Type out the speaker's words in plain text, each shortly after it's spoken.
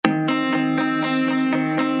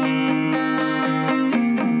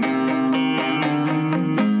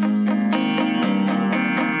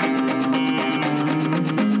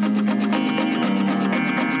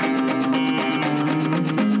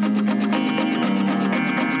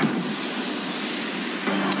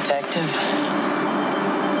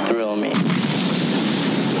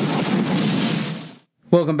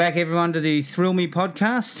Welcome back, everyone, to the Thrill Me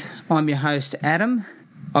podcast. I'm your host, Adam.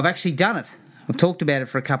 I've actually done it. I've talked about it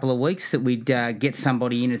for a couple of weeks that we'd get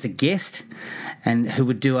somebody in as a guest and who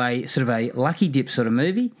would do a sort of a lucky dip sort of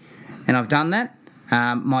movie, and I've done that.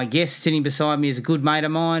 My guest sitting beside me is a good mate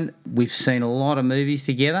of mine. We've seen a lot of movies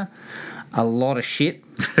together, a lot of shit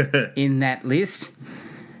in that list.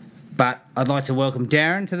 But I'd like to welcome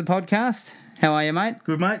Darren to the podcast. How are you, mate?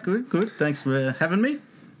 Good, mate. Good. Thanks for having me.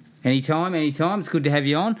 Anytime. It's good to have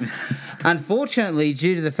you on. Unfortunately,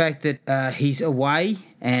 due to the fact that he's away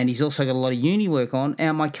and he's also got a lot of uni work on,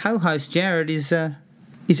 my co-host Jared is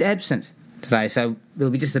absent today, so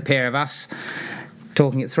it'll be just the pair of us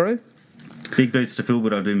talking it through. Big boots to fill,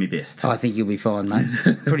 but I'll do my best. I think you'll be fine, mate.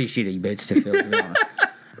 Pretty shitty boots to fill, to be honest.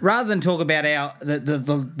 Rather than talk about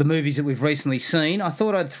the movies that we've recently seen, I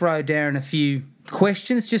thought I'd throw Darren a few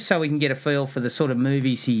questions just so we can get a feel for the sort of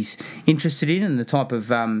movies he's interested in and the type of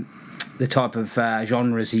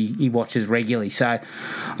genres he watches regularly. So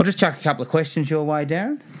I'll just chuck a couple of questions your way,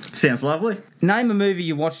 Darren. Sounds lovely. Name a movie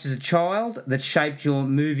you watched as a child that shaped your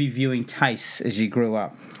movie viewing tastes as you grew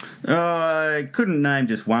up. I couldn't name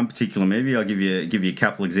just one particular movie. I'll give you a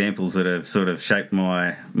couple examples that have sort of shaped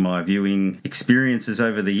my viewing experiences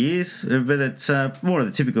over the years. But it's more of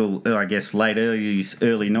the typical, I guess,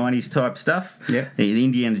 early 90s type stuff. Yeah. The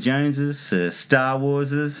Indiana Joneses, Star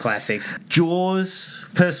Warses. Classics. Jaws,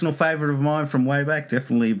 personal favourite of mine from way back.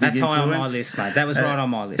 Definitely a big influence. That's high on my list, mate. That was right on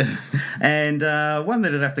my list. And one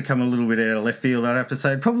that'd have to come a little bit out of left field, I'd have to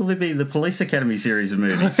say, would probably be the Police Academy series of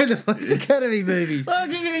movies. The Police Academy movies. Well,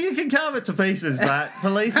 you can carve it to pieces, but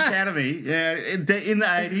Police Academy in the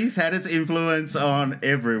 80s had its influence on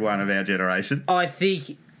everyone of our generation. I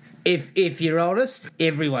think if you're honest,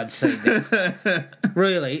 everyone's seen this.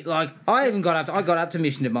 Really, like I got up to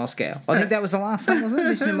Mission to Moscow. I think that was the last one, wasn't it?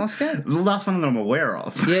 Mission to Moscow. The last one that I'm aware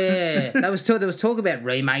of. Yeah, there was talk about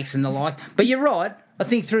remakes and the like. But you're right. I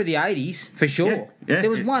think through the 80s, for sure. Yeah, there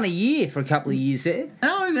was one a year for a couple of years there.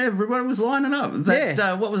 Oh, and everybody was lining up.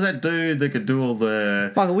 What was that dude that could do all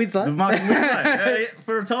the... Michael Winslow.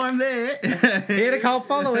 For a time there. He had a cult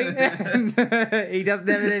following. He doesn't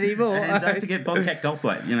have it anymore. And don't forget Bobcat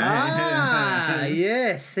Goldthwait, you know. Ah,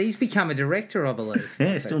 yes. He's become a director, I believe.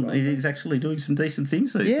 Yeah, he's actually doing some decent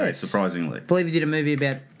things these days, surprisingly. I believe he did a movie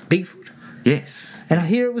about Bigfoot. Yes. And I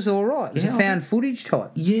hear it was all right. It was a found footage type.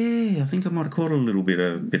 Yeah, I think I might have caught a little bit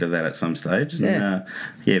of that at some stage. And,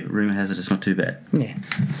 but rumour has it it's not too bad. Yeah.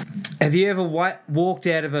 Have you ever walked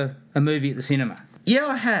out of a movie at the cinema? Yeah,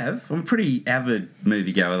 I have. I'm a pretty avid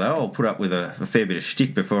moviegoer, though. I'll put up with a fair bit of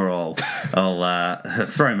shtick before I'll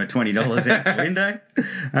throw my $20 out the window.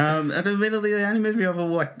 Admittedly, the only movie I've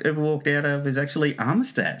ever walked out of is actually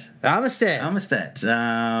Amistad. Amistad.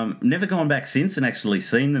 Never gone back since and actually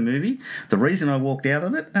seen the movie. The reason I walked out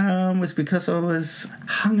on it was because I was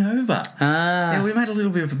hungover. Yeah, we made a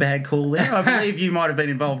little bit of a bad call there. I believe you might have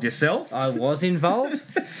been involved yourself. I was involved.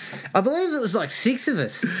 I believe it was like 6 of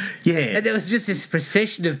us. Yeah. And there was just this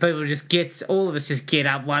procession of people all of us just get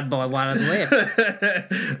up one by one and left.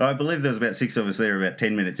 I believe there was about 6 of us there about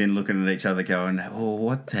 10 minutes in looking at each other going, oh,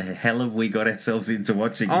 what the hell have we got ourselves into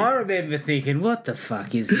watching here? I remember thinking, what the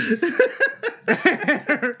fuck is this? Because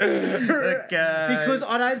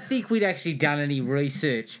I don't think we'd actually done any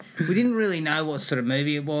research. We didn't really know what sort of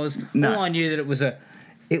movie it was. No. All I knew that it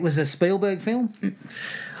was a Spielberg film.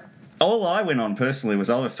 All I went on personally was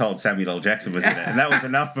I was told Samuel L. Jackson was in it, and that was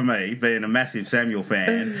enough for me, being a massive Samuel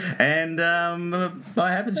fan. And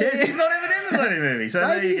by happen chance, he's not even in the bloody movie. So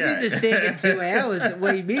maybe there you go. He's in the second 2 hours that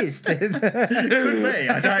we missed. Could be.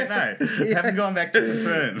 I don't know. Yeah. Haven't gone back to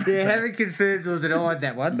confirm. Yeah, haven't confirmed or denied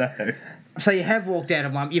that one. No. So you have walked out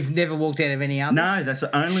of one. You've never walked out of any other? No, that's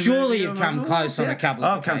the only. Surely you've come close on a couple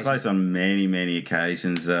of occasions. I've come close on many, many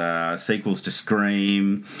occasions. Sequels to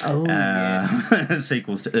Scream. Oh, yes.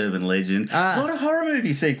 Sequels to Urban Legend. A lot of horror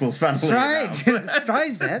movie sequels, funnily enough.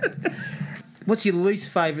 Strange that. What's your least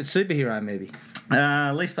favourite superhero movie?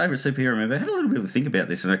 Least favourite superhero movie. I had a little bit of a think about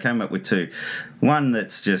this, and I came up with 2. One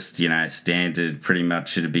that's just, standard, pretty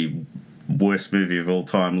much. It'd be worst movie of all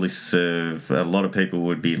time lists of a lot of people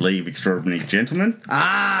would be Leave Extraordinary Gentlemen.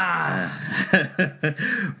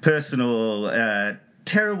 Personal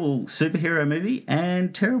terrible superhero movie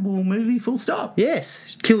and terrible movie full stop.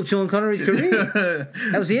 Yes, killed Sean Connery's career.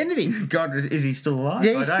 That was the end of him. God, is he still alive?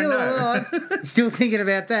 Yeah, he's still alive. Still thinking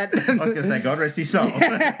about that. I was going to say, God rest his soul. He may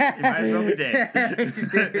as well be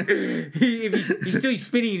dead. He's still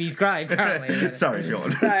spinning in his grave currently. Sorry,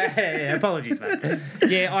 Sean. Apologies, mate.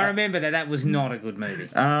 Yeah, I remember that was not a good movie.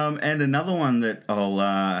 And another one that I'll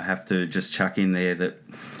have to just chuck in there that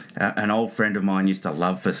an old friend of mine used to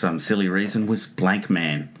love for some silly reason was Blank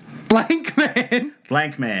Man. Blank Man?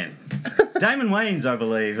 Blank Man. Damon Wayans, I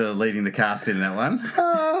believe, leading the cast in that one.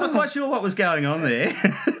 Not quite sure what was going on there.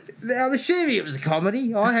 I'm assuming it was a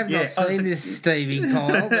comedy. I have not seen this Stevie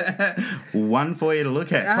Kyle. But one for you to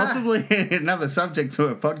look at. Possibly another subject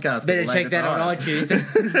for a podcast. better check that on iTunes.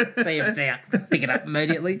 See if it's out. Pick it up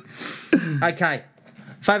immediately. Okay.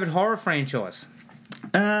 Favourite horror franchise?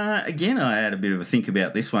 Again, I had a bit of a think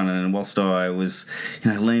about this one, and whilst I was,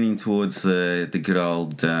 leaning towards the good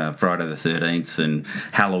old Friday the 13th and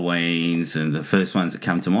Halloween's and the first ones that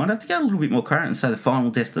come to mind, I have to go a little bit more current and say the Final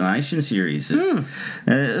Destination series. It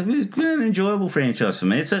was an enjoyable franchise for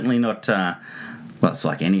me. It's certainly not. Well, it's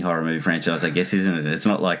like any horror movie franchise, I guess, isn't it? It's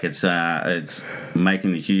not like it's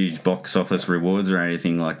making the huge box office rewards or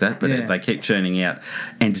anything like that, but they keep churning out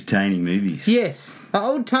entertaining movies. Yes,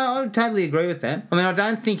 I would totally agree with that. I mean, I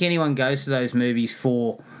don't think anyone goes to those movies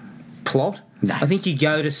for plot. No. I think you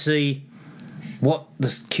go to see what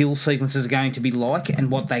the kill sequences are going to be like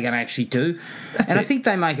and what they're going to actually do. I think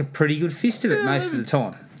they make a pretty good fist of it most of the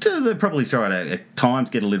time. They probably try to, at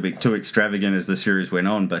times, get a little bit too extravagant as the series went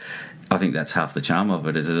on, but I think that's half the charm of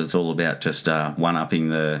it, is it's all about just one-upping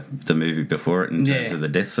the movie before it in terms of the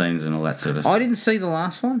death scenes and all that sort of stuff. I didn't see the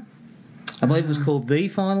last one. I believe it was called The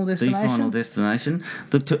Final Destination. The Final Destination.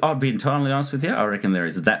 I'll be entirely honest with you, I reckon there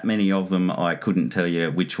is that many of them I couldn't tell you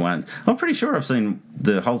which one. I'm pretty sure I've seen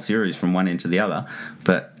the whole series from one end to the other,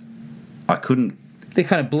 but I couldn't. They're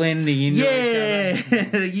kind of blending into each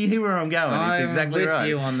other. You hear where I'm going. I'm it's exactly with right.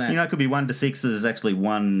 you on that. It could be 1 to 6. There's actually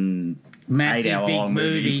one massive 8-hour big long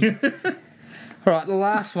movie. All right, the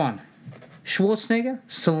last one. Schwarzenegger,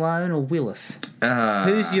 Stallone, or Willis?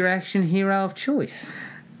 Who's your action hero of choice?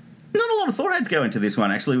 Not a lot of thought had to go into this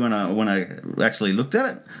one, actually, when I actually looked at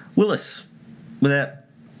it. Willis, without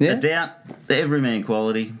a doubt, the everyman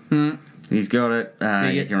quality. He's got it.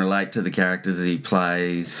 You can relate to the characters that he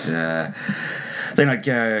plays. Then I'd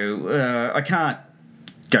go... I can't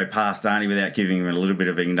go past Arnie without giving him a little bit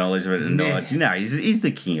of acknowledgement and nod. He's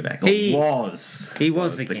the king of action. He was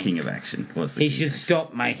the king of action. He should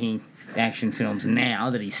stop making action films now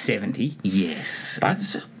that he's 70. Yes.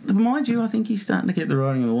 But mind you, I think he's starting to get the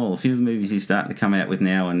writing on the wall. A few of the movies he's starting to come out with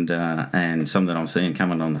now and some that I'm seeing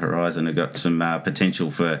coming on the horizon have got some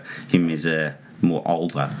potential for him as a more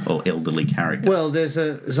older or elderly character. Well, there's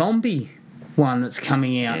a zombie one that's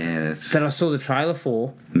coming out that I saw the trailer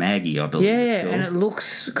for. Maggie, I believe it's called. And it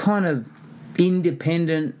looks kind of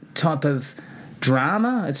independent type of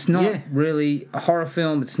drama. It's not really a horror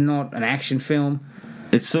film. It's not an action film.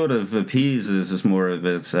 It sort of appears as more of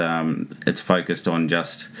it's focused on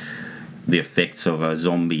just the effects of a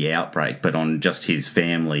zombie outbreak, but on just his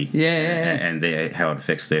family, and how it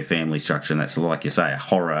affects their family structure. And that's, like you say, a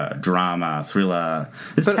horror, drama, thriller.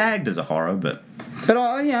 It's tagged as a horror, but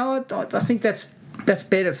I think that's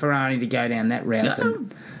better for Arnie to go down that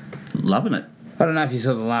route. Loving it. I don't know if you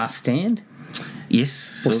saw The Last Stand.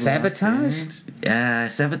 Yes. Or Sabotage.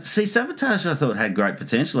 Sabotage I thought had great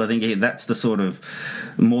potential. I think that's the sort of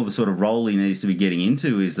role he needs to be getting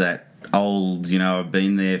into, is that old, I've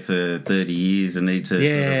been there for 30 years and need to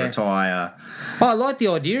sort of retire. I like the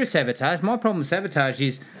idea of Sabotage. My problem with Sabotage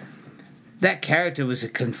is that character was a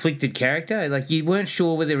conflicted character. Like, you weren't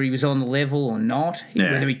sure whether he was on the level or not,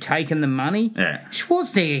 whether he'd taken the money. Yeah.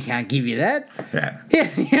 Schwarzenegger can't give you that. Yeah.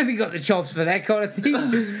 He hasn't got the chops for that kind of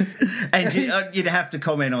thing. And you'd have to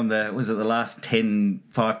comment on the last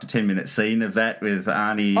 5 to 10 minute scene of that with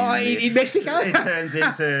Arnie. In Mexico? It turns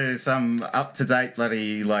into some up-to-date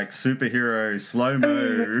bloody, superhero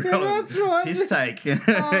slow-mo that's right. piss take in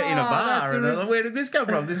a bar. And where did this come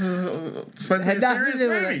from? This was supposed to be a serious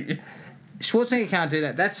movie. Schwarzenegger can't do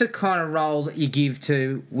that. That's the kind of role that you give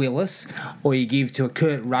to Willis, or you give to a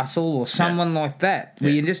Kurt Russell, or someone like that, where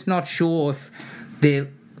you're just not sure if they're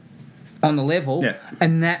on the level,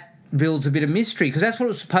 and that builds a bit of mystery, because that's what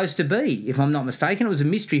it was supposed to be, if I'm not mistaken. It was a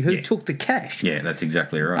mystery who took the cash. Yeah, that's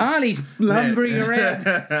exactly right. Arnie's lumbering around.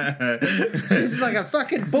 It's like a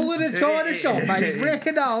fucking bull in a china shop, mate. He's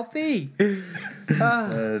wrecking the whole thing.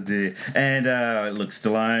 Oh dear. And look,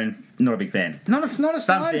 Stallone, not a big fan. Not a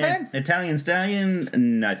Stallone fan? Italian Stallion,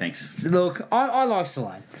 no thanks. Look, I like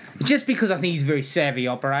Stallone. Just because I think he's a very savvy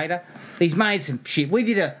operator. He's made some shit. We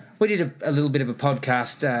did a little bit of a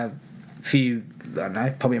podcast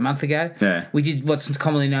probably a month ago. Yeah. We did what's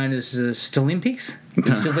commonly known as Stallimpics.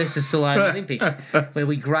 The Sylvester Stallone Olympics, where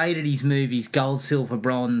we graded his movies gold, silver,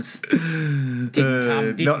 bronze,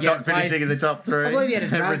 Didn't get not a place. finishing in the top three. I believe he had a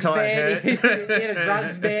drugs Retired ban. hurt. He had a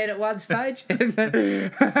drugs ban at one stage.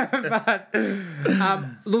 But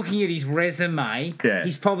looking at his resume, Yeah.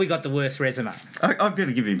 he's probably got the worst resume. I've got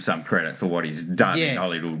to give him some credit for what he's done Yeah. in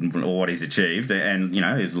Hollywood or what he's achieved, and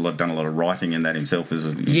he's done a lot of writing in that himself as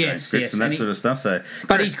Yes, scripts yes, and that and he- sort of stuff. So,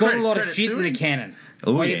 But he's got a lot of credit shit to in the him. canon.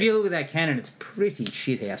 Oh, Like, yeah. if you look at that canon, it's pretty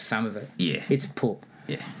shithouse, some of it. Yeah. It's poor.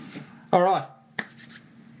 Yeah. All right.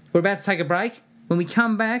 We're about to take a break. When we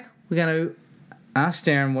come back, we're going to ask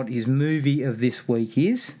Darren what his movie of this week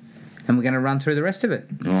is, and we're going to run through the rest of it.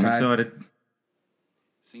 Well, I'm excited.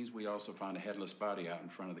 Seems we also found a headless body out in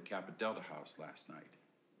front of the Kappa Delta house last night.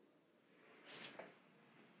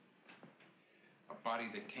 A body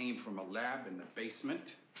that came from a lab in the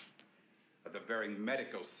basement of the very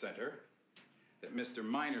medical center that Mr.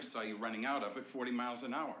 Miner saw you running out of at 40 miles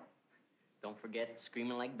an hour. Don't forget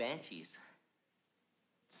screaming like banshees.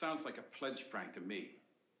 Sounds like a pledge prank to me.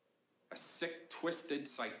 A sick, twisted,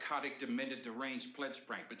 psychotic, demented, deranged pledge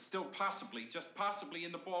prank, but still possibly, just possibly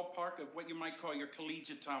in the ballpark of what you might call your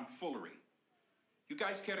collegiate tomfoolery. You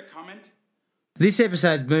guys care to comment? This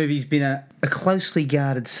episode's movie's been a closely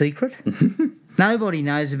guarded secret. Nobody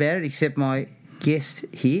knows about it except my guest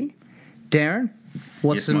here. Darren,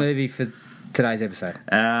 what's Yes, the mate. movie for today's episode?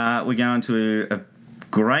 We're going to a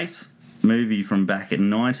great movie from back in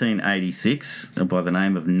 1986 by the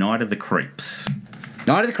name of Night of the Creeps.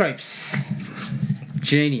 Night of the Creeps.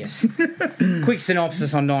 Genius. Quick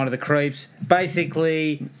synopsis on Night of the Creeps.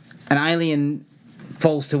 Basically, an alien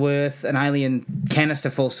falls to Earth, an alien canister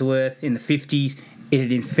falls to Earth in the 50s.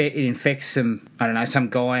 It infects some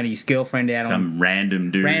guy and his girlfriend out on... Some random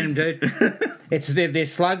dude. It's they're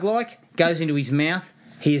slug-like, goes into his mouth.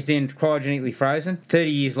 He is then cryogenically frozen. 30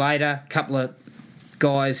 years later, a couple of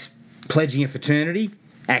guys pledging a fraternity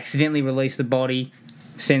accidentally release the body,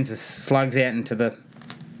 sends the slugs out into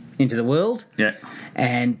the world. Yeah.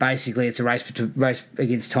 And basically, it's a race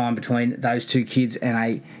against time between those two kids and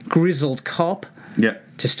a grizzled cop Yeah.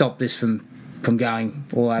 to stop this from going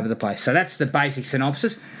all over the place. So that's the basic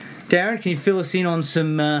synopsis. Darren, can you fill us in on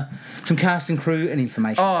some cast and crew and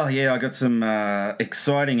information? Oh, yeah, I got some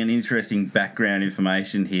exciting and interesting background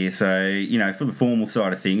information here. So, for the formal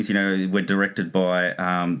side of things, we're directed by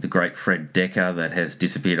the great Fred Decker that has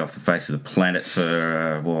disappeared off the face of the planet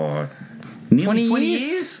for, nearly 20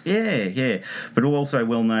 years? Yeah. But also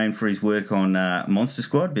well known for his work on Monster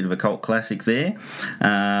Squad, bit of a cult classic there.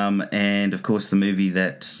 And, of course, the movie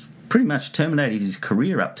that pretty much terminated his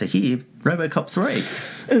career up to here, RoboCop 3.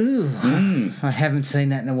 I haven't seen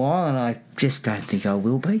that in a while, and I just don't think I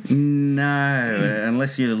will be. No,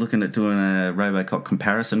 unless you're looking at doing a RoboCop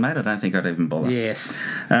comparison, mate, I don't think I'd even bother. Yes.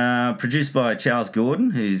 Produced by Charles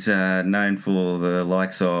Gordon, who's known for the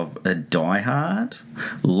likes of Die Hard,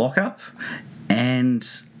 Lock Up, and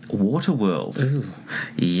Waterworld. Ooh.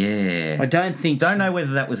 Yeah. I don't know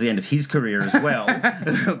whether that was the end of his career as well,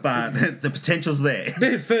 but the potential's there.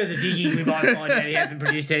 Bit of further digging, we might find out he hasn't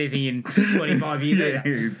produced anything in 25 years either.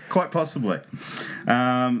 Yeah, quite possibly.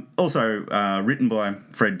 Also written by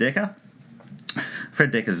Fred Decker.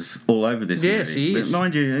 Fred Decker's all over this Yes, movie. he is. But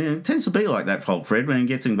mind you, it tends to be like that for old Fred. When he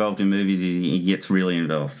gets involved in movies, he gets really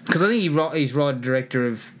involved. Because I think he's writer-director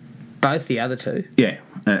of both the other two Yeah.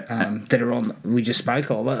 that are on, we just spoke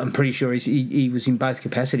of. I'm pretty sure he was in both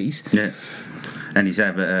capacities. Yeah. And he's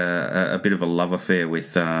had a bit of a love affair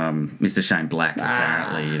with Mr. Shane Black,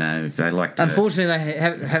 apparently. They like to... Unfortunately,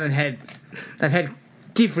 they've had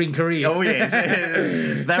differing careers. Oh, yes.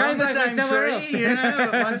 They're on the Shane Black went same somewhere tree, else.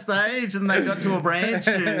 at one stage, and they got to a branch,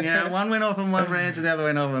 and, one went off on one branch, and the other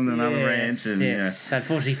went off on another branch. And, yes.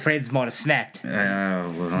 Unfortunately, Fred's might have snapped.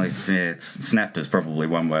 It's snapped is probably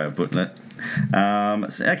one way of putting it.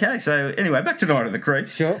 Okay, so anyway, back to Night of the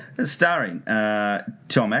Creeps. Sure. Starring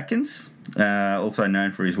Tom Atkins, also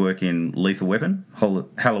known for his work in Lethal Weapon,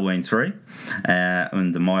 Halloween 3,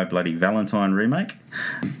 and the My Bloody Valentine remake.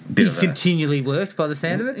 He's continually worked by the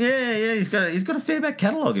sound of it. Yeah, he's got a fair back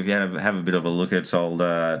catalogue. If you have a bit of a look at old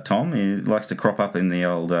Tom, he likes to crop up in the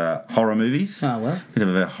old horror movies. Oh, well. Bit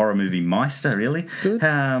of a horror movie meister, really. Good.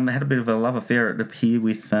 Had a bit of a love affair here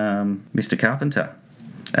with Mr. Carpenter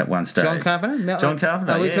at one stage. John Carpenter? John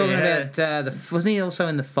Carpenter, Are we yeah, talking yeah. about, wasn't he also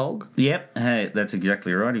in The Fog? Yep, hey, that's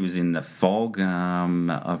exactly right. He was in The Fog.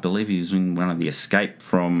 I believe he was in one of the Escape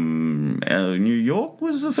from New York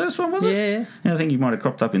was the first one, was it? Yeah. I think he might have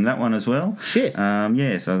cropped up in that one as well. Shit.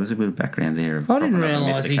 Yeah, so there's a bit of background there. I didn't cropping up in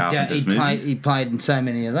realise Mr. Carpenter's movies. he played in so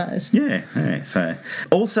many of those. Yeah, so...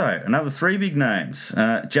 Also, another three big names.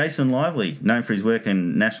 Jason Lively, known for his work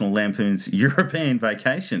in National Lampoon's European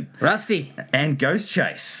Vacation. Rusty. And Ghost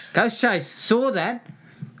Chase. Ghost Chase. Saw that.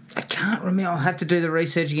 I can't remember. I'll have to do the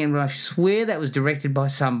research again, but I swear that was directed by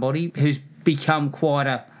somebody who's become quite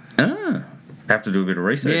a... Have to do a bit of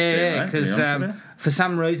research there, Yeah, mate, to be honest with because you. for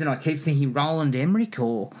some reason I keep thinking Roland Emmerich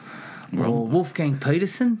or Wolfgang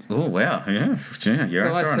Peterson. Oh, wow. Yeah, you're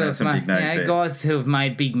throwing out some big names there. Guys who have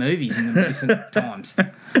made big movies in the recent times.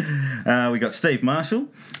 We got Steve Marshall,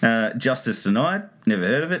 Justice Denied, never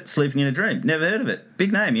heard of it. Sleeping in a Dream, never heard of it.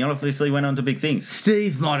 Big name, he obviously went on to big things.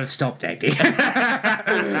 Steve might have stopped acting.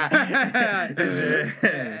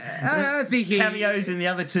 I think Cameos in the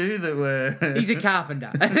other two that were... he's a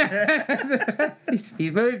carpenter.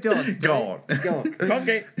 he's moved on. Steve. Gone.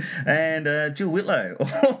 Kosky. And Jill Whitlow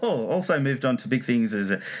also moved on to big things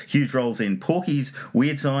as huge roles in Porky's,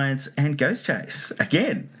 Weird Science, and Ghost Chase.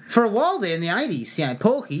 Again. For a while there in the 80s,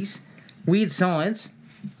 Porky's, Weird Science,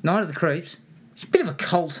 Night of the Creeps. It's a bit of a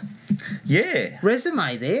cult Yeah.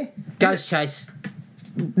 resume there. Ghost Chase.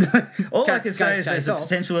 All I can say is Chase there's a off.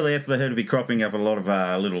 potential there for her to be cropping up a lot of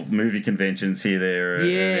little movie conventions here, there, and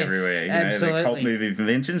Yes, everywhere. The absolutely. cult movie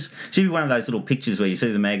conventions. She'd be one of those little pictures where you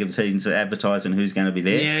see the magazines advertising who's going to be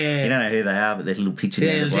there. Yeah. You don't know who they are, but there's a little picture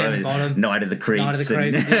Yeah, down the bottom. Night of the Creeps. Night of the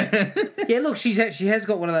Creeps. Yeah, look, she has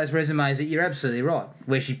got one of those resumes that you're absolutely right,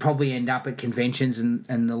 where she'd probably end up at conventions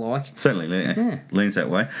and the like. Certainly leans that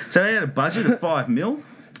way. So they had a budget of $5 million.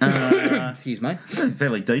 Excuse me. A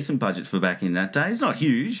fairly decent budget for back in that day. It's not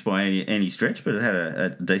huge by any stretch, but it had a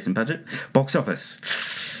decent budget. Box office,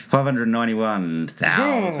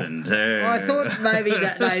 591,000. I thought maybe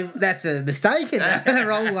that's a mistake and the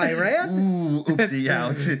wrong way round. Ooh, oopsie,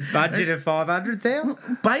 ouch. Budget of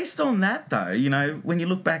 500,000. Based on that, though, when you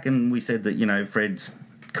look back and we said that, Fred's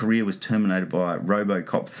career was terminated by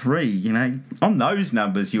RoboCop 3, on those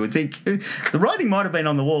numbers you would think the writing might have been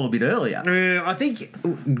on the wall a bit earlier. I think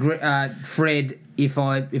Fred, if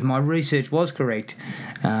my research was correct,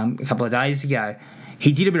 a couple of days ago,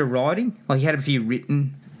 he did a bit of writing. Like he had a few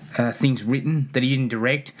things written that he didn't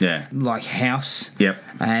direct. Yeah. Like House. Yep.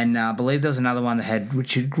 And I believe there was another one that had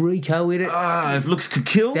Richard Grieco in it. If looks could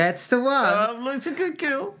kill. That's the one. Looks a good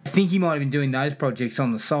kill. I think he might have been doing those projects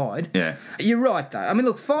on the side. Yeah. You're right, though. I mean,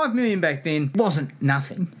 look, $5 million back then wasn't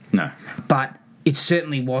nothing. No. But it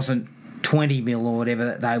certainly wasn't 20 mil or whatever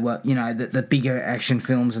that they were, the bigger action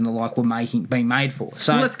films and the like were being made for.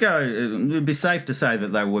 So Let's go. It would be safe to say that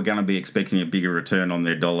they were going to be expecting a bigger return on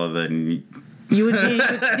their dollar than... you would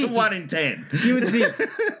think 1 in 10. You would think.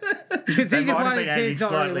 You They think that might have 1 in been 10 adding is not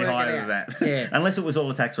slightly really higher working than out. that. Yeah. Unless it was all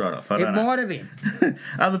a tax write-off. I It don't know. might have been.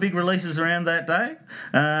 Other big releases around that day,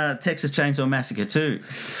 Texas Chainsaw Massacre 2.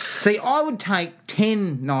 See, I would take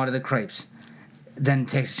 10 Night of the Creeps than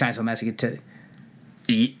Texas Chainsaw Massacre 2.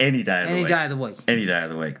 Any day of the Any week. day of the week. Any day of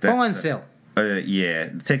the week. Buy and sell. Yeah,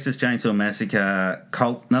 Texas Chainsaw Massacre,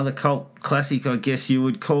 another cult classic, I guess you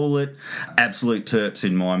would call it. Absolute terps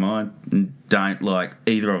in my mind. Don't like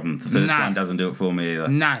either of them. The first one doesn't do it for me either.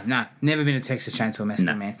 No. Never been a Texas Chainsaw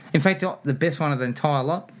Massacre, man. In fact, the best one of the entire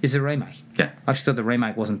lot is the remake. Yeah. I just thought the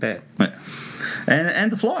remake wasn't bad. Yeah.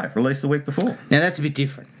 And The Fly, released the week before. Now, that's a bit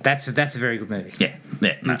different. That's a very good movie. Yeah.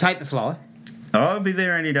 No. You'll take The Fly, I'll be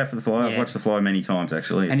there any day for The Fly. I've Yeah. watched The Fly many times,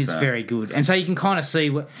 actually. and it's very good. And so you can kind of see...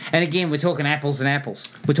 And again, we're talking apples and apples.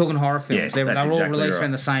 We're talking horror films. Yeah, they were that's all exactly released right.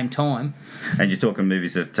 around the same time. And you're talking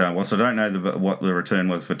movies that, whilst I don't know what the return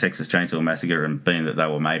was for Texas Chainsaw Massacre, and being that they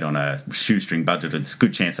were made on a shoestring budget, it's a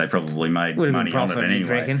good chance they probably made Would have money been on it profit, you'd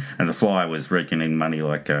anyway. reckon. And The Fly was reckoning money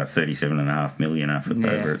like $37.5 million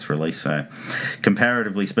over its release. So,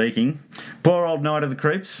 comparatively speaking, poor old Night of the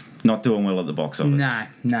Creeps, not doing well at the box office.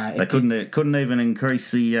 No. They couldn't even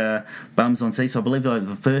increase the bums on seats. I believe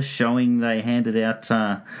the first showing they handed out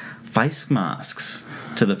face masks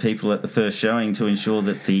to the people at the first showing to ensure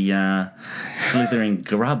that the slithering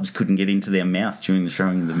grubs couldn't get into their mouth during the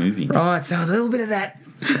showing of the movie. Right, so a little bit of that...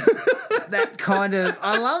 that kind of...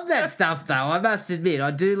 I love that stuff, though. I must admit,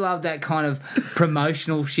 I do love that kind of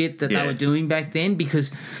promotional shit that they were doing back then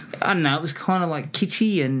because, I don't know, it was kind of like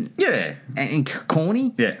kitschy and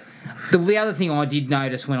corny. Yeah. The other thing I did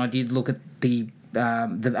notice when I did look at the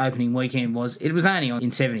opening weekend was it was only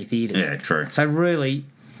in 70 theatres. Yeah, true. So really,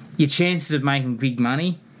 your chances of making big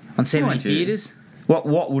money on 70 Mind you, theatres...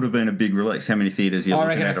 What would have been a big release? How many theatres you're I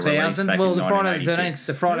looking reckon at a release 1,000. back Well, in the Friday the 13th, 1986?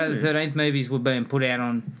 the Friday the 13th movies were being put out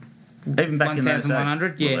on Even back in those days.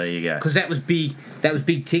 1,100. Yeah, Well, there you go. Because that was big. That was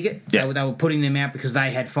big ticket. Yeah. They were putting them out because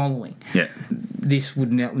they had following. Yeah. This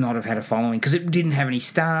would not have had a following because it didn't have any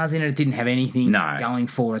stars in it. It didn't have anything going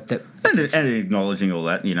for it. And acknowledging all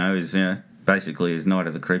that, is basically as Night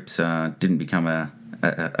of the Creeps didn't become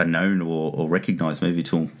a known or recognised movie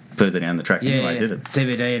till further down the track anyway, did it?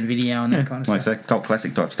 DVD and video and that kind of Like stuff. I say, cult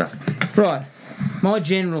classic type stuff. Right. My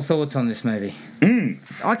general thoughts on this movie.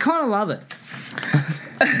 I kind of love it.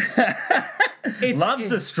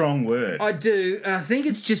 Love's a strong word. I do, and I think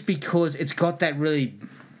it's just because it's got that really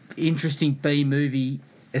interesting B movie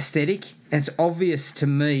aesthetic, and it's obvious to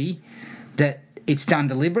me that it's done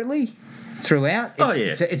deliberately throughout.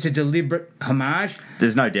 It's a deliberate homage.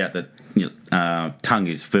 There's no doubt that tongue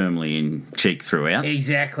is firmly in cheek throughout.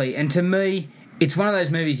 Exactly, and to me, it's one of those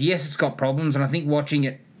movies. Yes, it's got problems, and I think watching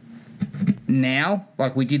it now,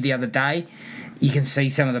 like we did the other day, you can see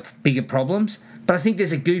some of the bigger problems. But I think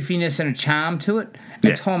there's a goofiness and a charm to it.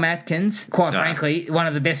 And Tom Atkins, quite frankly, one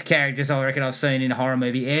of the best characters I reckon I've seen in a horror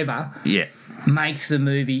movie ever, makes the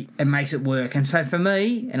movie and makes it work. And so for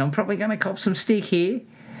me, and I'm probably going to cop some stick here,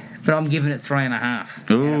 but I'm giving it 3.5 out of 5.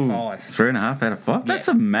 3.5 out of 5? That's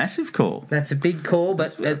a massive call. That's a big call,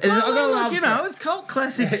 but I've got to love it's cult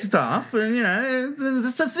classic stuff, and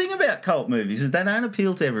that's the thing about cult movies is they don't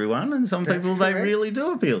appeal to everyone, and some people they really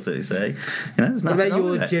do appeal to. So, there's nothing. What about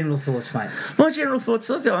your general thoughts, mate? My general thoughts.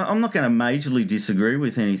 Look, I'm not going to majorly disagree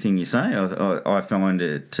with anything you say. I find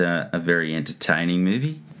it a very entertaining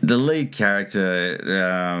movie. The lead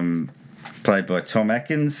character, played by Tom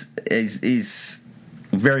Atkins, is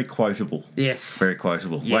very quotable. Yes. Very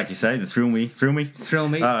quotable. Yes. Like you say, the thrill me. Thrill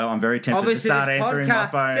me. I'm very tempted to start answering my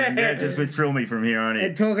phone just with thrill me from here on in.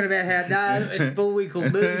 And talking about how, it's Bullwinkle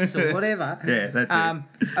Moose or whatever. Yeah, that's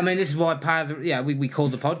it. I mean, this is why part of the, we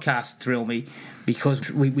called the podcast Thrill Me,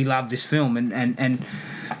 because we love this film. And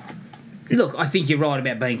look, I think you're right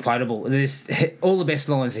about being quotable. There's all the best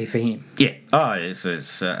lines here for him. Yeah. Oh,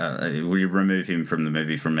 we remove him from the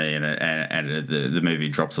movie from me, and the movie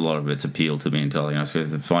drops a lot of its appeal to me entirely.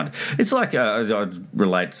 It's like I'd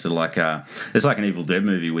relate to it's like an Evil Dead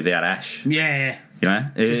movie without Ash. Yeah.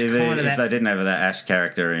 If they didn't have that Ash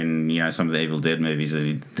character in some of the Evil Dead movies,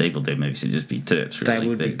 the Evil Dead movies would just be terps. Really. They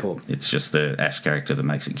would be poor. It's just the Ash character that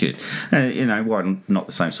makes it cute. Why not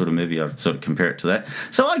the same sort of movie? I'd sort of compare it to that.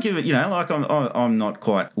 So I give it, I'm not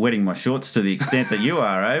quite wetting my shorts to the extent that you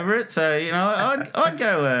are over it. So I'd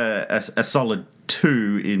go a solid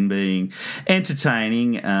 2 in being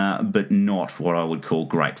entertaining, but not what I would call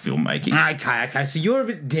great filmmaking. Okay. So you're a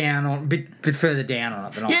bit further down on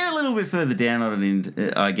it than I am. Yeah, a little bit further down on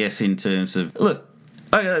it, I guess, in terms of... Look,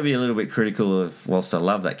 I got to be a little bit critical of, whilst I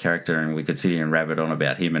love that character and we could sit here and rabbit on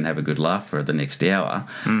about him and have a good laugh for the next hour,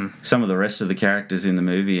 some of the rest of the characters in the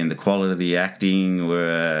movie and the quality of the acting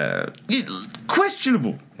were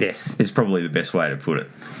questionable. Yes. Is probably the best way to put it.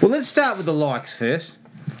 Well, let's start with the likes first.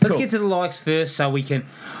 Let's get to the likes first, so we can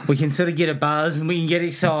sort of get a buzz and we can get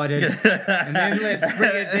excited, and then let's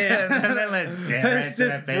bring it down. And then let's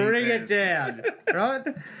just bring it down, right?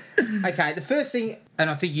 Okay, the first thing, and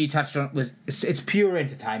I think you touched on it, was it's pure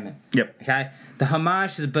entertainment. Yep. Okay, the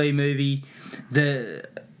homage to the B movie,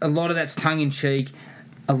 a lot of that's tongue in cheek.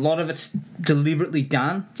 A lot of it's deliberately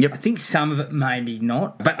done. Yep. I think some of it maybe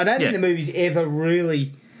not, but I don't think the movie's ever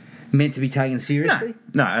really meant to be taken seriously.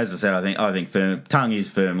 No, as I said, I think tongue is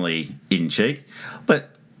firmly in cheek,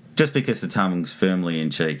 but just because the tongue's firmly in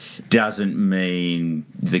cheek doesn't mean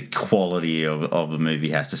the quality of a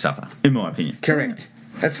movie has to suffer, in my opinion. Correct.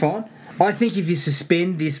 That's fine. I think if you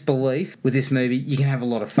suspend disbelief with this movie, you can have a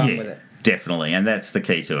lot of fun with it. Definitely, and that's the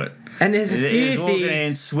key to it. And there's a few things...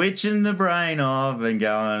 and switching the brain off and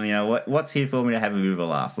going, what's here for me to have a bit of a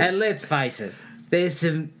laugh with? And let's face it, there's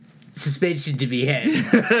some suspension to be had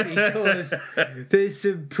because there's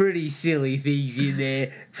some pretty silly things in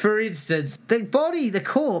there. For instance, the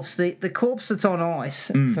corpse that's on ice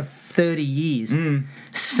for 30 years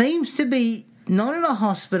seems to be not in a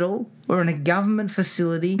hospital or in a government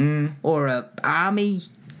facility or a army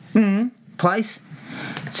place.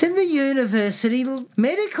 It's in the university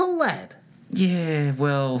medical lab. Yeah,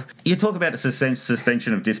 well, you talk about the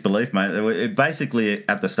suspension of disbelief, mate. It basically,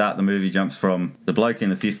 at the start, the movie jumps from the bloke in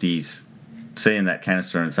the 50s seeing that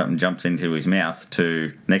canister and something jumps into his mouth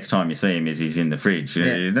to next time you see him is he's in the fridge.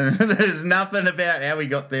 There's nothing about how he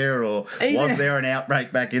got there or was there an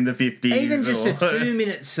outbreak back in the 50s. Even just a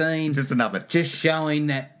 2-minute scene. Just enough. Just showing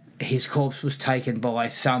that his corpse was taken by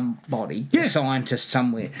somebody, a scientist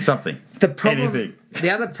somewhere. Something. The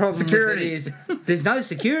other problem security. with it is there's no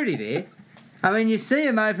security there. I mean, you see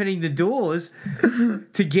them opening the doors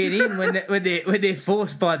to get in when they're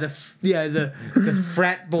forced by the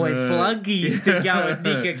frat boy flunkies to go and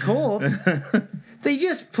nick a corpse. He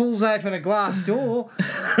just pulls open a glass door,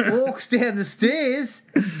 walks down the stairs.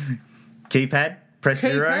 Keypad, press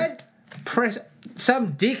 0.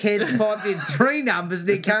 Some dickhead's typed in 3 numbers and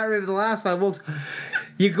they can't remember the last one.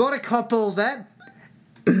 You got to cop all that.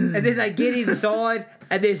 And then they get inside,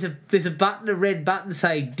 and there's a button, a red button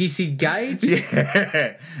saying disengage.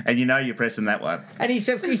 Yeah, and you know you're pressing that one And he's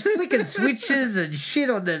flicking switches and shit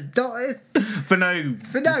on the for no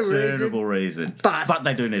discernible reason. reason. But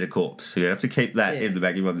they do need a corpse. So you have to keep that in the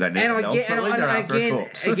back of your mind. And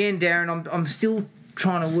again, Darren, I'm still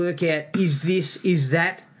trying to work out is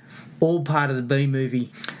that all part of the B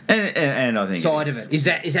movie and I think side of it? Is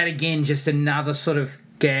that again just another sort of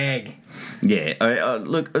gag? Yeah,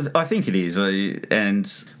 look, I think it is.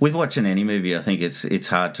 And with watching any movie, I think it's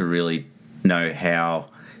hard to really know how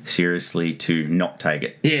seriously to not take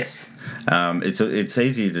it. Yes. It's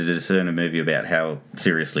easier to discern a movie about how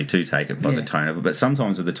seriously to take it by the tone of it, but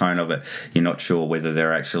sometimes with the tone of it, you're not sure whether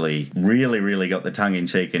they're actually really got the tongue in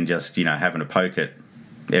cheek and just, having a poke at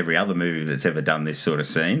every other movie that's ever done this sort of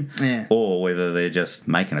scene, or whether they're just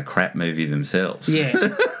making a crap movie themselves.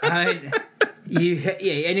 Yeah. and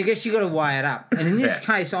I guess you got to weigh it up. And in this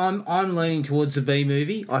case, I'm leaning towards the B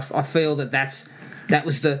movie. I feel that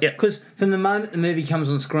was the because from the moment the movie comes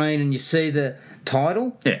on screen and you see the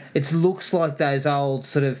title, it looks like those old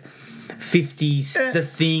sort of 50s The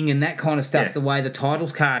Thing and that kind of stuff. The way the title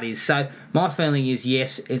card is. So my feeling is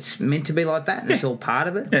yes, it's meant to be like that, and it's all part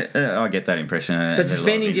of it. I get that impression. But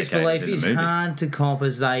suspending disbelief is hard to cop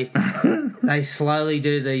as they slowly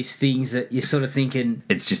do these things that you're sort of thinking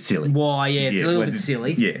it's just silly. Why? Yeah, it's a little bit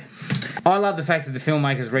silly. Yeah. I love the fact that the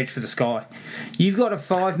filmmakers reach for the sky. You've got a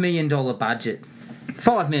 $5 million budget.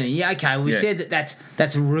 $5 million, yeah, okay. We said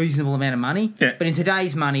that's a reasonable amount of money, but in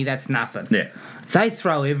today's money, that's nothing. Yeah, they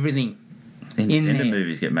throw everything in there. The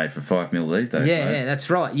movies get made for $5 million these days. Yeah, that's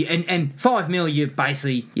right. And $5 million,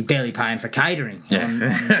 you're barely paying for catering on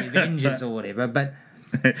the Avengers or whatever. But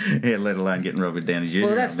let alone getting Robert Downey Jr.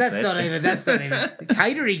 Well, that's not even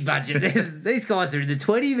catering budget. These guys are in the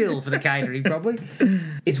 $20 million for the catering, probably.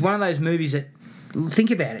 It's one of those movies that, think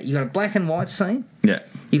about it. You got a black and white scene. Yeah.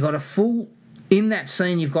 You got a full. In that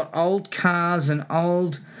scene, you've got old cars and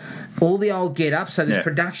all the old get-ups, so there's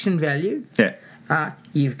production value. Yeah.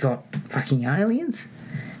 You've got fucking aliens.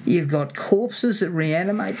 You've got corpses that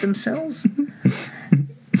reanimate themselves.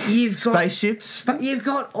 You've got spaceships. You've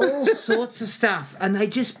got all sorts of stuff, and they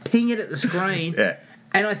just ping it at the screen. Yeah.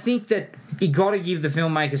 And I think that you got to give the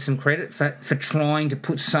filmmakers some credit for trying to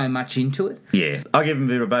put so much into it. Yeah, I'll give them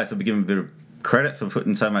a bit of both. I'll give them a bit of credit for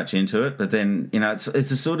putting so much into it, but then it's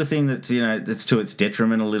the sort of thing that it's to its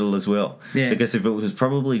detriment a little as well. Yeah. Because if it was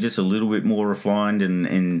probably just a little bit more refined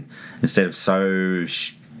and instead of so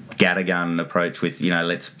scattergun approach with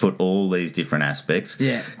let's put all these different aspects.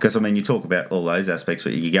 Yeah. Because you talk about all those aspects,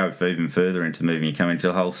 but you go even further into the movie, you come into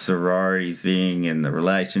the whole sorority thing and the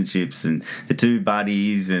relationships and the two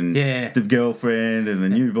buddies and the girlfriend and the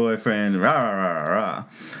new boyfriend. Rah rah rah rah.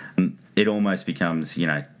 And it almost becomes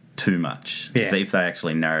too much. Yeah. If they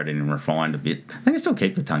actually narrowed it and refined a bit, they can still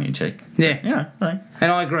keep the tongue in cheek. Yeah.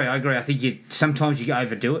 And I agree. I think sometimes you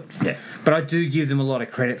overdo it. Yeah. But I do give them a lot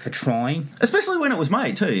of credit for trying. Especially when it was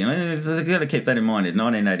made too. They've got to keep that in mind. It's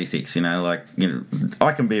 1986.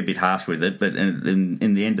 I can be a bit harsh with it, but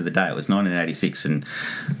in the end of the day, it was 1986, and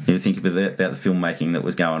you think about the filmmaking that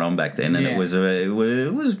was going on back then, and it was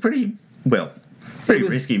pretty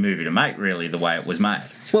risky movie to make, really, the way it was made.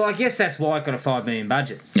 Well, I guess that's why it got a $5 million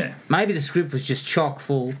budget. Yeah. Maybe the script was just chock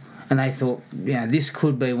full, and they thought, this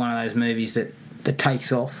could be one of those movies that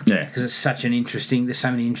takes off. Yeah. Because it's there's so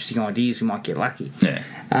many interesting ideas, we might get lucky. Yeah.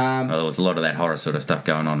 Well, there was a lot of that horror sort of stuff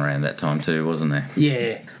going on around that time too, wasn't there?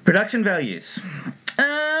 Yeah. Production values.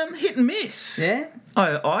 Hit and miss. Yeah?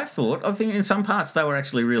 I think in some parts they were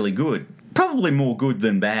actually really good. Probably more good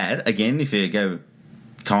than bad. Again, if you go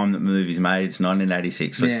time that the movie's made, it's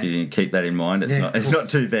 1986. Let's keep that in mind. It's not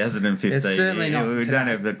 2015. It's certainly not. We don't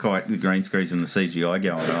have the green screens and the CGI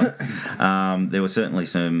going on. There were certainly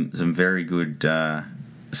some very good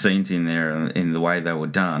scenes in there in the way they were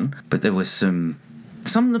done, but there was something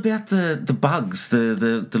about the bugs,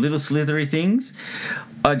 the little slithery things.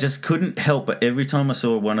 I just couldn't help it. Every time I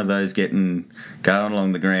saw one of those going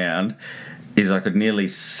along the ground, I could nearly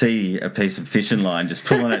see a piece of fishing line just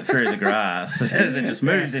pulling it through the grass as it just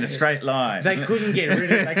moves in a straight line. They couldn't get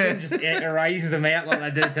rid of it. They couldn't just erase them out like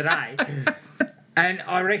they do today. And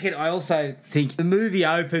I also think the movie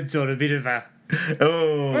opens on a bit of a...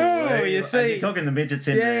 Oh, you see. You're talking the midgets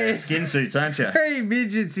in the skin suits, aren't you? Hey,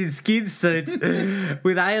 midgets in skin suits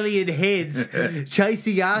with alien heads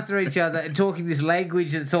chasing after each other and talking this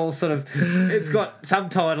language that's all sort of... It's got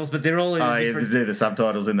subtitles, but they're all in different... you do the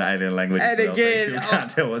subtitles in the alien language and as well, again, so you still can't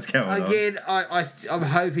tell what's going on. Again, I'm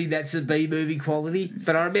hoping that's a B-movie quality,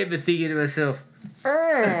 but I remember thinking to myself... what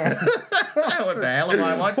the hell am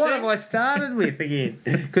I watching? What have I started with again?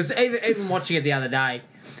 Because even watching it the other day,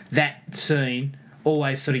 that scene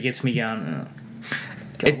always sort of gets me going,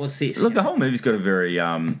 God, what's this? Look, the whole movie's got a very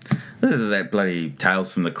that bloody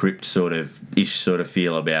Tales from the Crypt sort of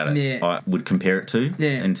feel about it. Yeah. I would compare it to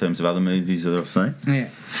in terms of other movies that I've seen. Yeah.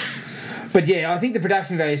 But yeah, I think the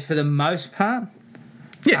production values for the most part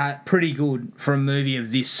are pretty good for a movie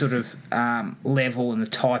of this sort of level and the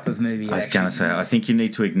type of movie. I was going to say, I think you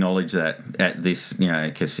need to acknowledge that at this,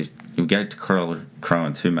 because you go to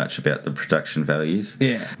crowing too much about the production values.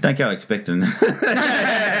 Yeah. Don't go expecting anything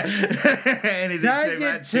Don't too get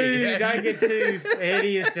much. don't get too ahead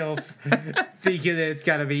of yourself thinking that it's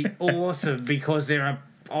going to be awesome because there are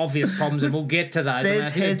obvious problems, and we'll get to those. There's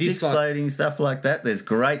I think heads exploding, stuff like that. There's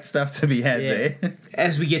great stuff to be had there.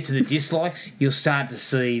 As we get to the dislikes, you'll start to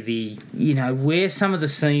see where some of the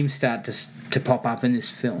seams start to pop up in this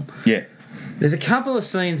film. Yeah. There's a couple of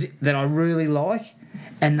scenes that I really like,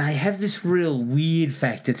 and they have this real weird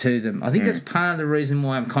factor to them. I think that's part of the reason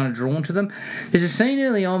why I'm kind of drawn to them. There's a scene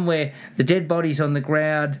early on where the dead body's on the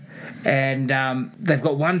ground, and they've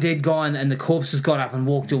got one dead guy, and the corpse has got up and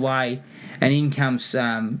walked away, and in comes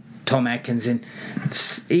Tom Atkins, and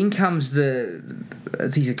in comes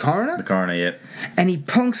he's a coroner? The coroner, yep. And he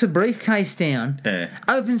plonks a briefcase down,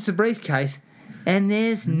 opens the briefcase, and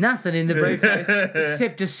there's nothing in the briefcase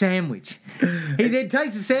except a sandwich. He then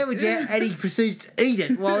takes the sandwich out and he proceeds to eat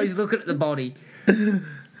it while he's looking at the body.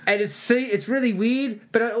 And it's really weird,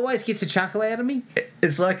 but it always gets a chuckle out of me.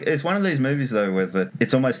 It's one of these movies though, where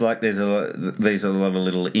it's almost like there's a lot of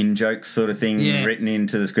little in jokes sort of thing written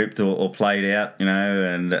into the script or played out,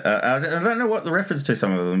 And I don't know what the reference to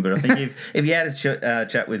some of them, but I think if you had a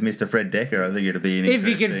chat with Mr. Fred Decker, I think it'd be an if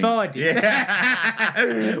you can find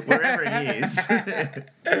it, wherever he is.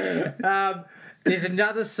 There's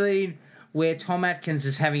another scene where Tom Atkins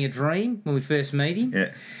is having a dream when we first meet him.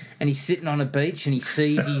 Yeah. And he's sitting on a beach and he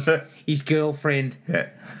sees his girlfriend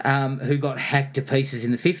who got hacked to pieces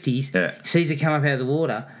in the 50s. Yeah. Sees her come up out of the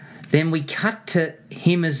water. Then we cut to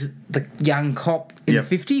him as the young cop in the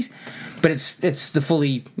 50s, but it's the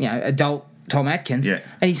fully adult Tom Atkins. Yeah.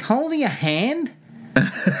 And he's holding a hand.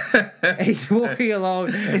 And he's walking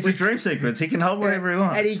along. It's a dream sequence. He can hold whatever he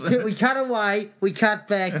wants. And we cut away, we cut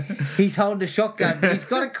back. He's holding a shotgun. But he's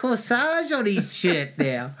got a corsage on his shirt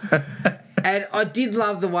now. And I did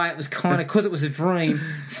love the way it was kind of, because it was a dream,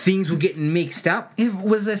 things were getting mixed up.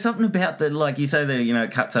 Was there something about that, like you say,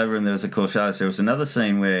 it cuts over and there was a corsage? There was another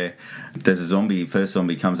scene where there's first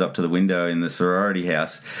zombie comes up to the window in the sorority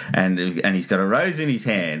house, and he's got a rose in his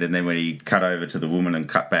hand, and then when he cut over to the woman and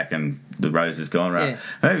cut back and the rose is gone, right? Yeah.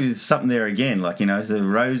 Maybe there's something there again, the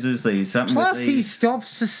roses, there's something. Plus he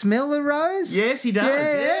stops to smell the rose. Yes, he does,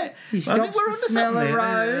 yeah. He stops to smell the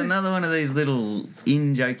rose. Another one of these little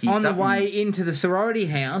in-jokey on the way into the sorority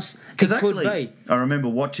house. Because actually, I remember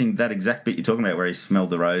watching that exact bit you're talking about where he smelled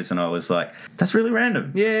the rose, and I was like, "That's really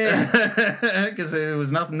random." Yeah, because there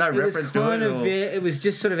was no reference to it. It was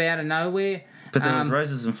just sort of out of nowhere. But there was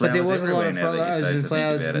roses and flowers. But there was a lot of roses and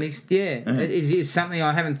flowers mixed. Yeah, it is something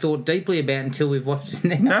I haven't thought deeply about until we've watched it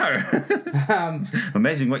now. No,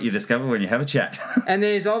 amazing what you discover when you have a chat. And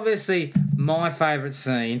there's obviously my favourite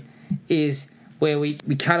scene is where we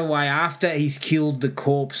cut away after he's killed the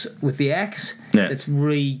corpse with the axe. Yeah. It's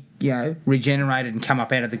regenerated and come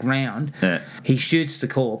up out of the ground. Yeah. He shoots the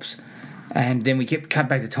corpse, and then we cut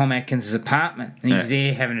back to Tom Atkins' apartment, and he's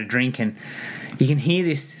there having a drink, and you can hear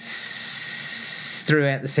this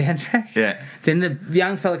throughout the soundtrack. Yeah. Then the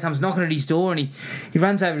young fella comes knocking at his door, and he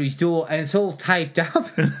runs over to his door, and it's all taped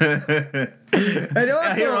up. And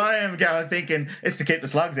here I am going thinking it's to keep the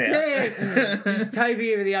slugs out. Yeah, just taping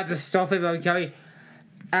everything up to stop everyone going.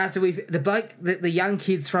 After the young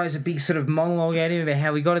kid throws a big sort of monologue at him about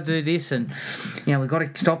how we got to do this and we got to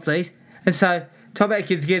stop these, and so Tom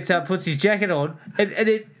Atkins gets up, puts his jacket on, and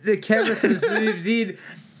then the camera sort of zooms in.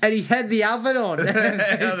 And he's had the oven on. He's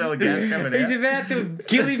about to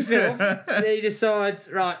kill himself. And then he decides,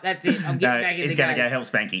 right, that's it. I'm getting back in the game. He's going to go help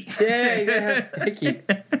Spanky. Yeah, he's going to help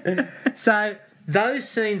Spanky. So those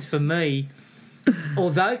scenes for me,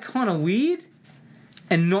 although kind of weird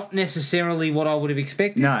and not necessarily what I would have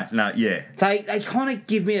expected. No, yeah. They kind of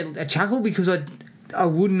give me a chuckle because I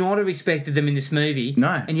would not have expected them in this movie.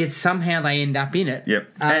 No. And yet somehow they end up in it. Yep.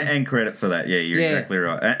 And credit for that. Yeah, you're exactly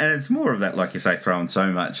right. And it's more of that, like you say, throwing so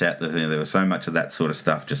much at there was so much of that sort of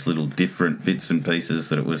stuff, just little different bits and pieces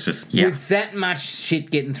that it was just, With that much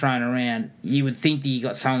shit getting thrown around, you would think that you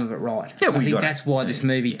got some of it right. Yeah, well, I think that's why this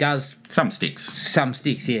movie does... Some sticks,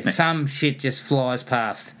 yeah. Some shit just flies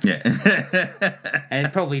past. Yeah. And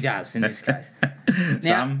it probably does in this case.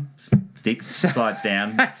 Now, sticks, slides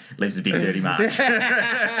down, leaves a big dirty mark. You're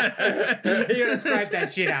gonna scrape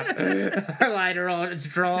that shit up later on. It's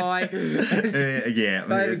dry. Yeah,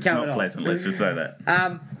 it's not pleasant. Let's just say that.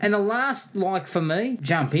 And the last, like for me,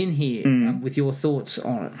 jump in here with your thoughts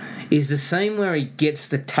on it, is the scene where he gets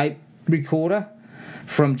the tape recorder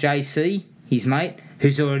from JC, his mate,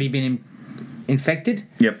 who's already been infected.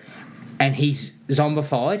 Yep. And he's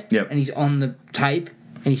zombified. Yep. And he's on the tape.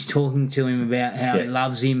 And he's talking to him about how he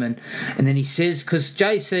loves him, and then he says, because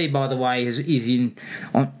JC, by the way, is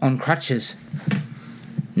on crutches.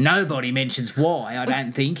 Nobody mentions why, I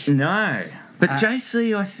don't think. No, but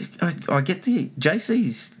JC, I get the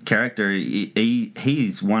JC's character. He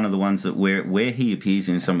is one of the ones that where he appears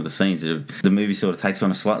in some of the scenes, the movie sort of takes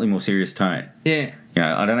on a slightly more serious tone. Yeah. You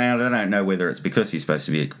know, I don't know whether it's because he's supposed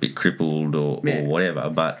to be a bit crippled or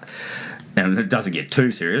whatever, but. And it doesn't get too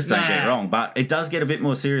serious, don't get it wrong, but it does get a bit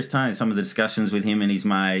more serious tone. Some of the discussions with him and his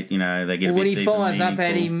mate, you know, they get a bit deeper. When he fires up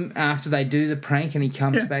at him after they do the prank and he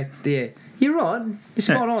comes back there. You're right. You're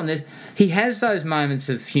spot on. He has those moments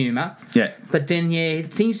of humour. Yeah. But then,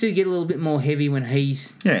 things do get a little bit more heavy when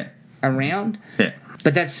he's around. Yeah.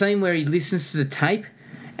 But that scene where he listens to the tape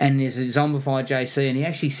and there's a zombified JC and he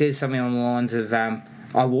actually says something on the lines of,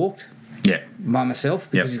 I walked by myself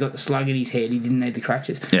because he's got the slug in his head. He didn't need the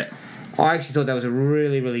crutches. Yeah. I actually thought that was a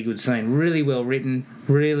really, really good scene. Really well written.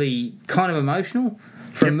 Really kind of emotional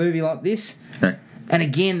for a movie like this. Yeah. And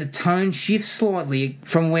again, the tone shifts slightly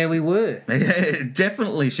from where we were. It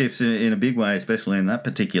definitely shifts in a big way, especially in that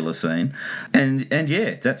particular scene. And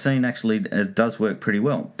that scene actually does work pretty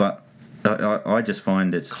well. But I just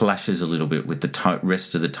find it clashes a little bit with the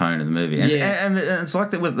rest of the tone of the movie. And it's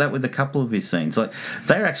like that with a couple of his scenes. Like,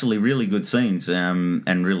 they're actually really good scenes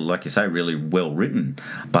and really, like you say, really well written.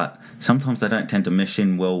 But sometimes they don't tend to mesh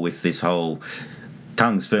in well with this whole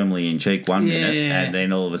tongues firmly in cheek one minute, and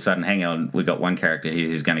then all of a sudden, hang on, we've got one character here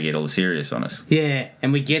who's going to get all the serious on us. Yeah,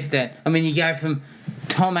 and we get that. I mean, you go from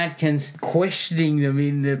Tom Atkins questioning them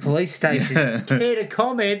in the police station, care to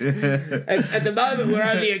comment? At the moment, we're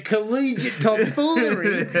only a collegiate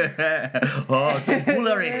tomfoolery.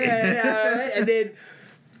 Tomfoolery. And then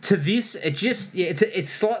to this, it's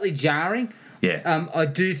slightly jarring. Yeah. I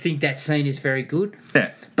do think that scene is very good.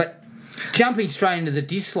 Yeah. But jumping straight into the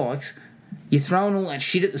dislikes, you're throwing all that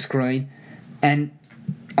shit at the screen, and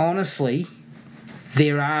honestly,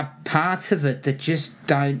 there are parts of it that just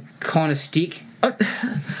don't kind of stick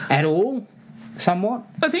at all, somewhat.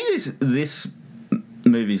 I think this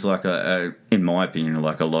movie's like in my opinion,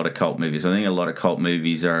 like a lot of cult movies. I think a lot of cult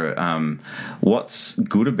movies are what's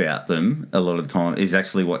good about them a lot of the time is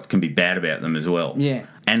actually what can be bad about them as well. Yeah.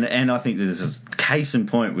 And I think there's a case in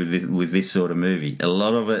point with this sort of movie. A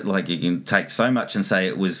lot of it, like, you can take so much and say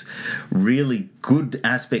it was really good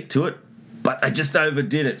aspect to it, but they just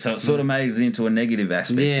overdid it, so it sort of made it into a negative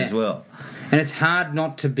aspect as well. And it's hard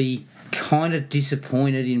not to be kind of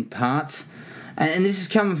disappointed in parts. And this is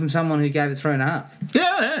coming from someone who gave it 3.5.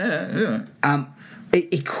 Yeah.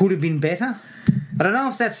 It could have been better. I don't know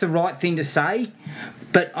if that's the right thing to say,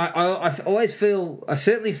 but I always feel, I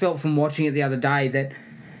certainly felt from watching it the other day that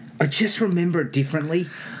I just remember it differently,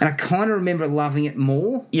 and I kind of remember loving it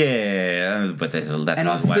more. Yeah, but that's and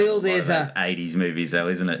I feel there's those 80s movies, though,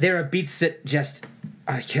 isn't it? There are bits that just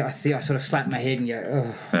I sort of slap my head and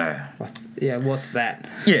go, oh, what's that?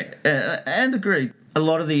 Yeah, and agreed. A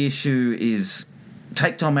lot of the issue is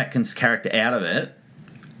take Tom Atkins' character out of it,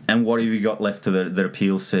 and what have you got left that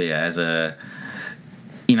appeals to you as a...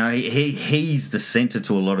 You know, he's the centre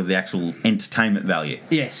to a lot of the actual entertainment value.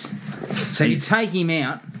 Yes. So you take him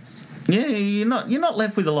out. Yeah, you're not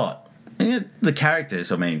left with a lot. The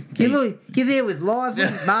characters, I mean... You're there with Lively,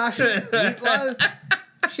 Marshall, Whitlow...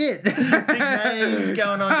 Shit. Big names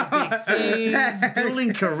going on to big things,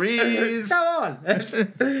 building careers. Come on.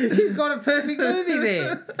 You've got a perfect movie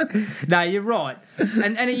there. No, you're right.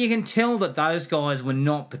 And you can tell that those guys were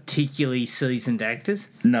not particularly seasoned actors.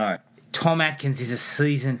 No. Tom Atkins is a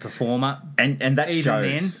seasoned performer. And that even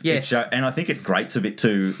shows. Then. Yes. And I think it grates a bit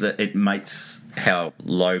too, that it makes how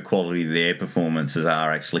low quality their performances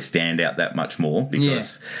are actually stand out that much more,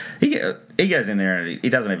 because he goes in there and he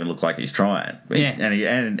doesn't even look like he's trying. Yeah.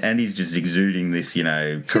 And he's just exuding this,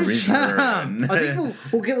 charisma. I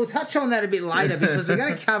think we'll touch on that a bit later, because we're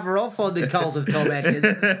going to cover off on the cult of Tom Atkins.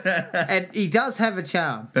 And he does have a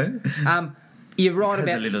charm. You're right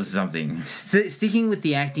about a little something. Sticking with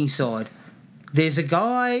the acting side, there's a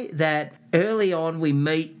guy that early on we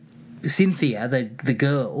meet, Cynthia, the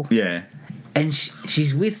girl. Yeah. And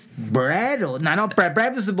she's with Brad, or... No, not Brad.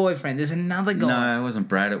 Brad was the boyfriend. There's another guy. No, it wasn't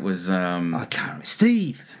Brad. It was... I can't remember.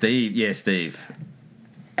 Steve. Steve. Yeah, Steve.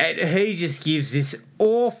 And he just gives this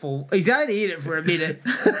awful. He's only in it for a minute,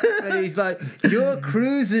 and he's like, "You're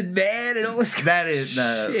cruising, man," and all this. That is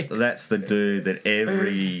shit. that's the dude that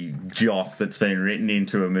every jock that's been written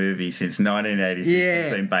into a movie since 1986 Yeah.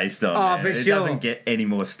 has been based on. Oh, man. for It sure. doesn't get any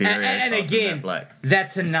more stereotyped. And than again, that bloke.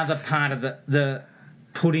 that's another part of the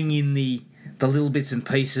putting in the little bits and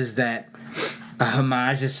pieces that are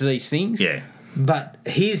homages to these things. Yeah. But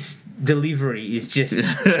his delivery is just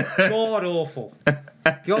god awful.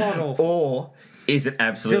 God awful. Or is it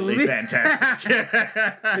absolutely fantastic?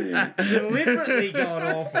 Deliberately god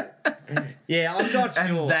awful. Yeah, I'm not sure.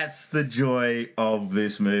 And that's the joy of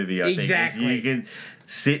this movie, I Exactly. think. Is you can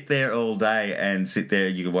sit there all day and sit there,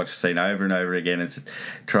 you can watch a scene over and over again and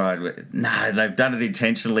try and... No, they've done it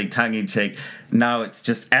intentionally, tongue-in-cheek. No, it's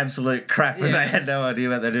just absolute crap and Yeah. they had no idea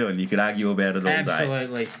what they're doing. You could argue about it all day.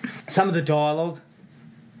 Absolutely. Some of the dialogue.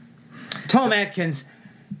 Tom Atkins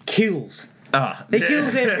kills. Ah, He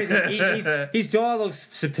kills everything. His dialogue's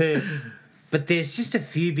superb. But there's just a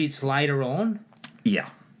few bits later on. Yeah.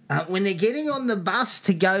 When they're getting on the bus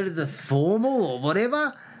to go to the formal or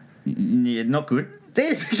whatever, Yeah, not good.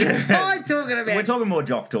 there's a guy talking about... We're talking more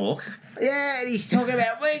jock talk. Yeah, and he's talking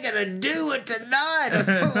about, we're going to do it tonight or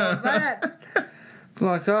something like that.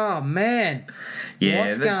 Like, oh, man. Yeah,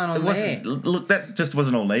 What's going on it wasn't, there? Look, that just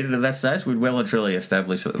wasn't all needed at that stage. We'd well and truly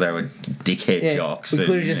established that they were dickhead Yeah, jocks. we could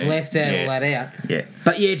have and, just left all that out. Yeah.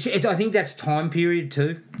 But yeah, I think that's time period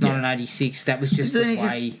too. 1986. That was just the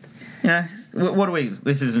way. Yeah. What are we?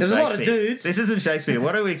 This isn't There's a Shakespeare. lot of dudes. This isn't Shakespeare.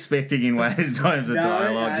 What are we expecting in ways times of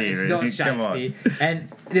dialogue here? it's not Come on. Shakespeare. And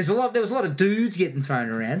there was a lot of dudes getting thrown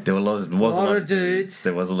around. There was a lot of dudes.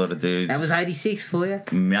 There was a lot of dudes. That was 86 for you.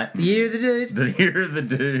 Mate, The year of the dude. the year of the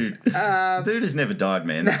dude. The dude has never died,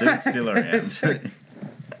 man. The dude's still around.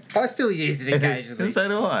 I still use it occasionally. So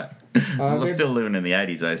do I. I'm still living in the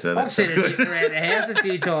 80s though, so I've that's said it around the house a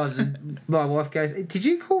few times, and my wife goes, "Did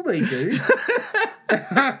you call me dude?"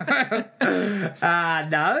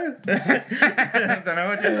 No. I don't know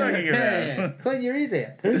what you're talking about. Yeah, clean your ears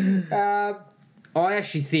out. I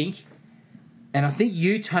actually think, and I think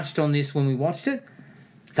you touched on this when we watched it,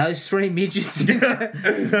 those three midgets, We're back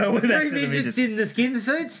to the midgets. in the skin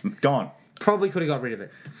suits, Gone. probably could have got rid of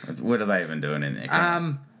it. What are they even doing in there? Come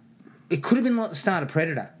on. It could have been like the start of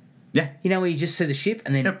Predator. Yeah. You know where you just see the ship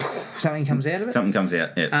and then Yep. something comes out of it? Something comes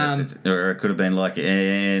out. Yeah, that's it. Or it could have been like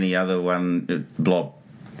any other one, Blob.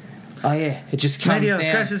 Oh, yeah. It just comes Meteor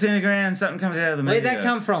down. crashes in the ground, something comes out of the Where'd meteor. that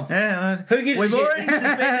come from? Yeah, Who gives a we've shit? already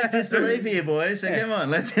suspended disbelief here, boys, so come on,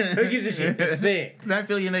 let's... Who gives a shit? It's there. Don't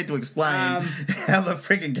feel you need to explain Um, how the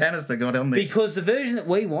freaking canister got on there. Because the version that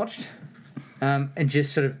we watched, and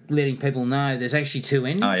just sort of letting people know, there's actually two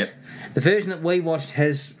endings. Oh, yep. The version that we watched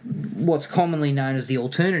has what's commonly known as the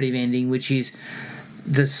alternative ending, which is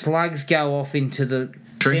the slugs go off into the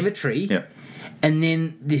cemetery, Yep. and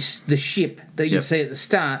then the ship that you Yep. see at the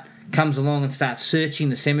start comes along and starts searching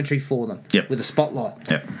the cemetery for them Yep. with a spotlight.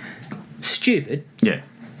 Yep. Stupid. Yeah.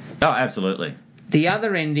 Oh, absolutely. The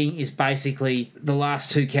other ending is basically the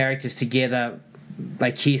last two characters together,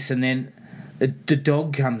 they kiss, and then the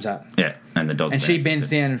dog comes up. Yeah, and the dog... And she bends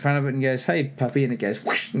down in front of it and goes, "Hey, puppy," and it goes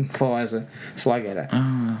whoosh, and fires a slug at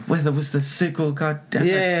her. Whether was the sequel, god damn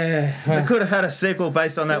it. Yeah. I could have had a sequel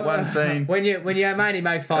based on that one scene. When you only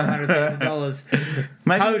make $500,000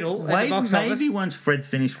 total at the box office, Maybe once Fred's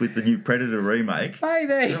finished with the new Predator remake,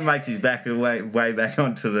 maybe it makes his back way back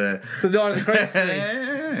onto the... the Night of the Creeps thing.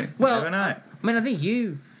 Yeah. Well, Never know. I mean, I think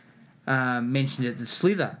you mentioned it. That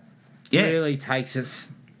Slither really takes its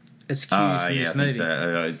cues from Yeah, this I think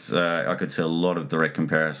movie. so. I could see a lot of direct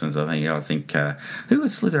comparisons. I think who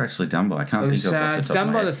was Slither actually done by? I can't It think was of off the top done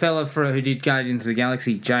of my by the head. fella who did Guardians of the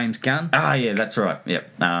Galaxy, James Gunn. Ah, yeah, that's right. Yep.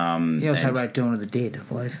 He also and- wrote Dawn of the Dead, I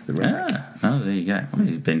believe. The remake. Oh, there you go. Well,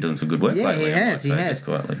 he's been doing some good work Yeah, lately. he I might has, he say, has. just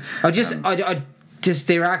quietly. I just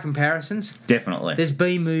there are comparisons. Definitely. There's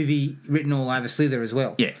B movie written all over Slither as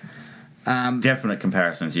well. Yeah. Definite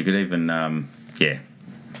comparisons. You could even,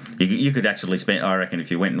 you could actually spend, I reckon,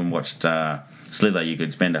 if you went and watched Slither, you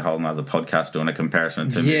could spend a whole nother podcast doing a comparison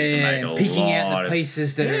of two movies and make a picking out lot the of-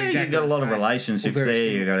 pieces that are Yeah, exactly you've got a lot the of same. relationships Or very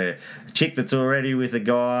there. You've got a chick that's already with a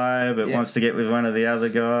guy but Yeah. wants to get with one of the other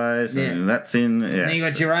guys, Yeah. and that's in. Yeah, And then you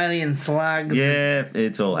got your alien slugs. yeah,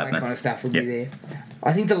 it's all That happening. kind of stuff will Yep. be there.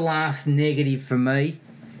 I think the last negative for me,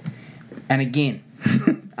 and again,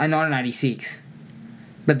 1986,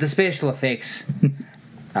 but the special effects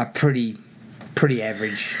are pretty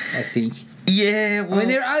average, I think. Yeah, I mean,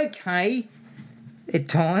 they're okay at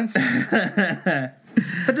times,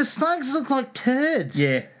 but the slugs look like turds.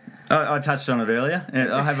 yeah. I touched on it earlier.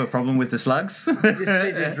 I have a problem with the slugs. Just seem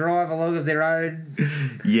to drive along of their own,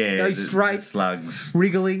 Yeah, Go straight. the slugs.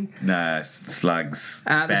 wriggling. No, slugs. The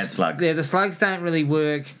Bad slugs. Yeah, the slugs don't really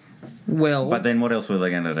work well. But then what else were they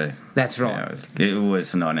going to do? That's right. It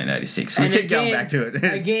was 1986. We And keep going back to it.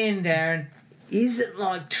 Again, Darren, is it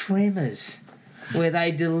like Tremors, where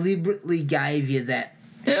they deliberately gave you that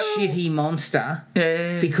shitty monster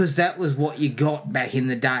because that was what you got back in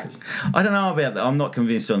the day? I don't know about that. I'm not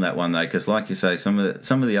convinced on that one though, because like you say, some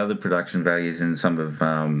of the other production values and some of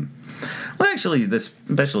well, actually, the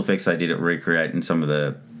special effects they did at recreating some of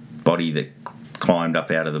the body that climbed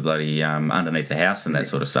up out of the bloody underneath the house and that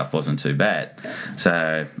sort of stuff wasn't too bad.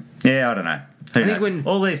 So yeah, I don't know. Who knows?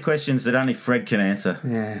 All these questions that only Fred can answer.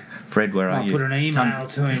 Yeah. Fred, where are I'll you? put an email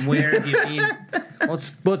to him. Where have you been?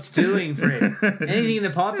 What's doing, Fred? Anything in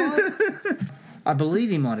the pipeline? I believe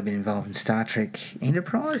he might have been involved in Star Trek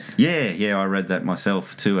Enterprise. Yeah, I read that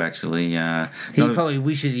myself too, actually. He probably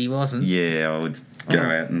wishes he wasn't. Yeah, I would go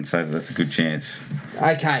out and say that's a good chance.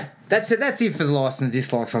 Okay. That's it for the likes and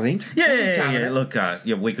dislikes, I think. Yeah. Look,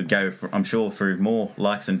 we could go, I'm sure, through more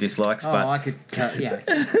likes and dislikes. Oh, but I could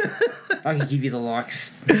I could give you the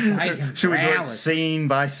likes. should we do it scene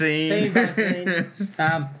by scene? Scene by scene.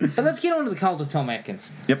 But let's get on to the cult of Tom Atkins.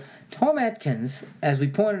 Yep. Tom Atkins, as we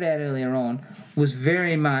pointed out earlier on, was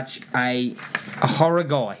very much a horror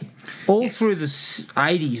guy. All through the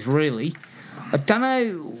 80s, really. I don't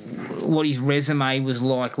know what his resume was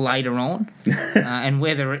like later on and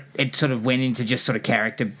whether it sort of went into just sort of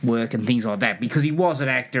character work and things like that, because he was an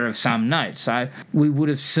actor of some note. So we would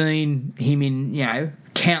have seen him in,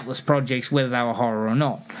 countless projects, whether they were horror or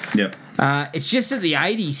not. Yep. It's just that the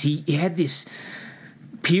 80s, he had this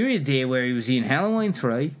period there where he was in Halloween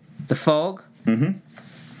 3, The Fog,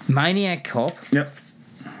 Maniac Cop, Yep.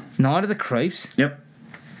 Night of the Creeps. Yep.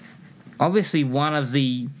 Obviously one of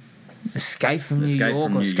the Escape from New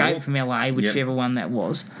York or Escape from LA, whichever one that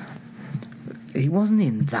was. He wasn't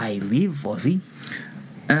in They Live, was he?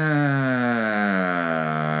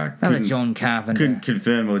 Another John Carpenter. Couldn't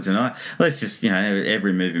confirm or deny. Let's just,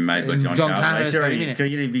 every movie made by John Carpenter. Sure,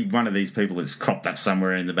 he'd be one of these people that's cropped up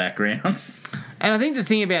somewhere in the background. And I think the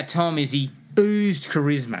thing about Tom is he oozed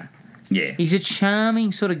charisma. Yeah. He's a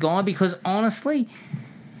charming sort of guy because, honestly,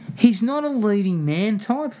 he's not a leading man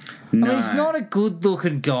type. No. I mean, he's not a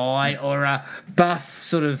good-looking guy or a buff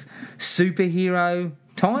sort of superhero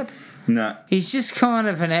type. No. He's just kind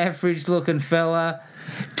of an average-looking fella.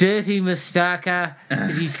 Dirty Mustaka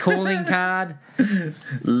is his calling card.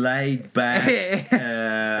 Laid back.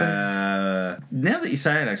 Now that you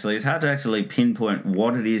say it, actually, it's hard to actually pinpoint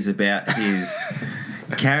what it is about his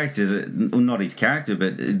character, not his character,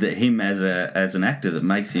 but him as an actor that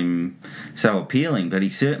makes him so appealing. But he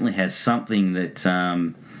certainly has something that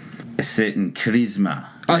a certain charisma.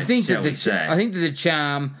 I think that the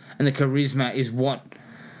charm and the charisma is what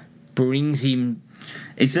brings him.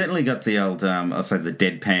 He's certainly got the old, I'll say, the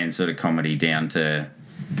deadpan sort of comedy down to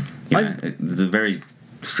the very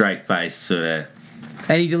straight-faced sort of.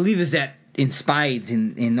 And he delivers that in spades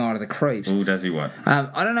in Night of the Creeps. Oh, does he what?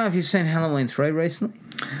 I don't know if you've seen Halloween 3 recently.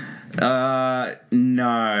 No,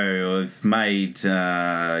 I've made.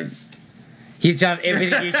 You've done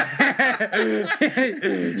everything you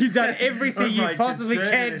can. You've done everything you possibly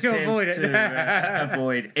can to avoid it.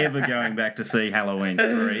 Avoid ever going back to see Halloween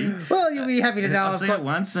 3. Well, you'll be happy to know I've seen it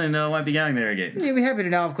once and I won't be going there again. You'll be happy to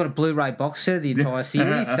know I've got a Blu-ray box set of the entire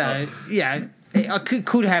series, so I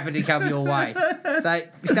could happen to come your way. So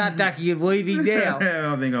start ducking and weaving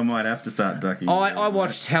now. I think I might have to start ducking. I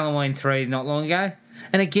watched Halloween 3 not long ago,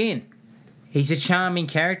 and again, he's a charming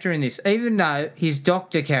character in this, even though his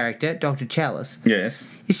doctor character, Dr. Chalice, yes,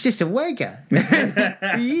 is just a wagger.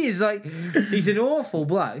 He is, he's an awful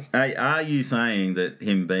bloke. Are you saying that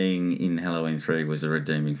him being in Halloween 3 was a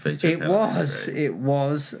redeeming feature? It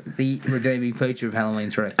was the redeeming feature of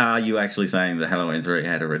Halloween 3. Are you actually saying that Halloween 3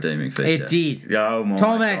 had a redeeming feature? It did. Oh my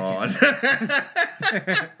Tom God.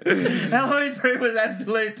 Halloween 3 was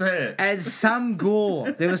absolute dirt. And some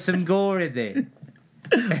gore. There was some gore in there.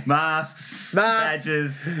 Masks,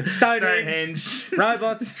 badges, Stonehenge,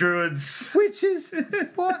 robots, druids, witches.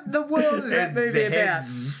 What in the world is that movie about?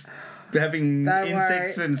 Having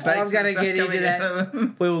insects and snakes. I'm going to get into that.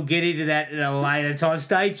 We will get into that in a later time.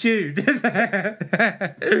 Stay tuned. Stay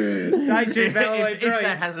tuned for Halloween 3. If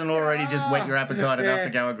that hasn't already just whet your appetite enough to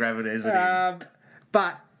go and grab it as it is.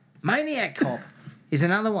 But Maniac Cop is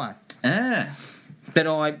another one that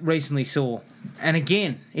I recently saw. And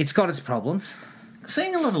again, it's got its problems.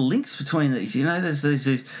 seeing a lot of links between these. You know, there's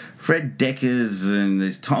these Fred Deckers and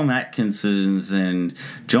there's Tom Atkinsons and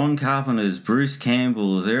John Carpenter's, Bruce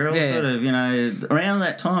Campbell's. They're all sort of, you know, around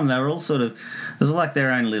that time they were all sort of, it was like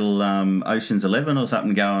their own little Ocean's 11 or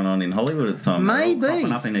something going on in Hollywood at the time. Maybe. They were all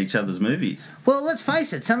cropping up in each other's movies. Well, let's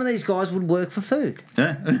face it, some of these guys would work for food.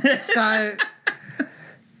 Yeah. So,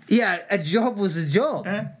 yeah, a job was a job.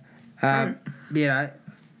 You know,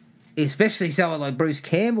 especially someone like Bruce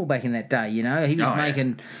Campbell back in that day. You know,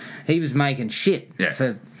 he was making shit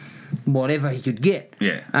for whatever he could get.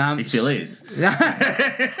 Yeah, he still is.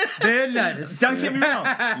 Burn Notice. Don't get me wrong,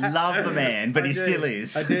 love the man, but he still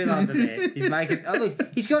is. I do love the man. He's making. Oh, look,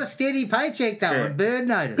 he's got a steady paycheck though on Burn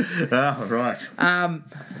Notice. Oh, right.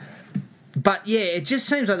 But yeah, it just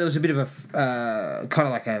seems like there was a bit of a kind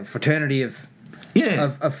of like a fraternity of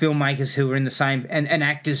filmmakers who were in the same and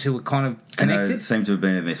actors who were kind of connected. It seemed to have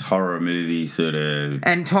been in this horror movie sort of.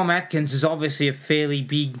 And Tom Atkins is obviously a fairly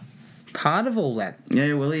big part of all that.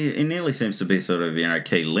 Yeah, well, he nearly seems to be sort of, you know, a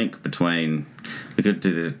key link between. We could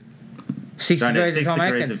do the 60 Degrees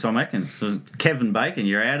of Tom Atkins. Kevin Bacon,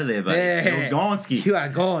 you're out of there, buddy. Yeah. You're Gonski. You are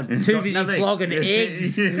gone. Too busy flogging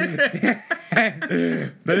eggs.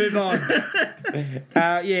 Move on.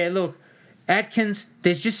 Yeah, look, Atkins,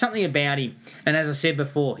 there's just something about him. And as I said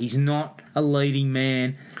before, he's not a leading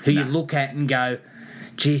man who you look at and go,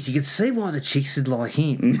 geez, you can see why the chicks would like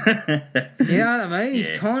him. You know what I mean? He's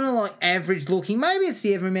kind of like average looking. Maybe it's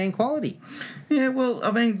the everyman quality. Yeah, well,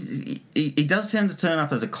 I mean, he does tend to turn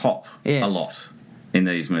up as a cop a lot in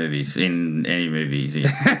these movies, in any movies. You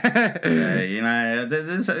know,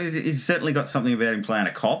 he's certainly got something about him playing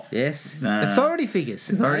a cop. Yes. Authority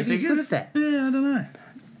figures. Maybe he's good at that. Yeah, I don't know.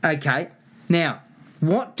 Okay. Now,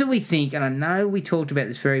 what do we think, and I know we talked about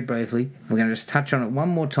this very briefly, we're going to just touch on it one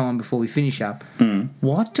more time before we finish up.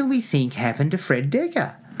 What do we think happened to Fred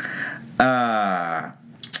Decker?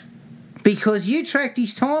 Because you tracked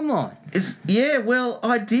his timeline. Yeah, well,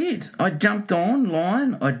 I did. I jumped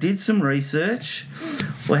online, I did some research,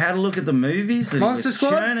 we had a look at the movies that Monster he was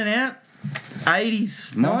Squad? churning out.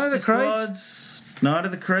 80s, Monster Squads. Night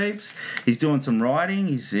of the Creeps. He's doing some writing.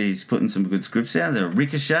 He's putting some good scripts out. The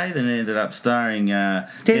Ricochet that ended up starring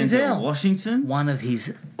Denzel Washington. One of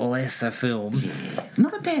his lesser films. Yeah.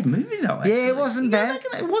 Not a bad movie though. Actually. Yeah, it wasn't bad.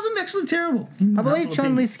 It wasn't actually terrible. I believe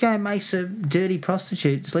John Lithgow makes a dirty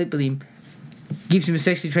prostitute sleep with him, gives him a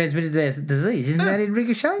sexually transmitted disease. Isn't that in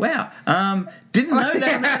Ricochet? Wow. Didn't know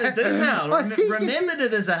that amount of detail. Remembered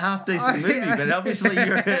it as a half-decent movie, but obviously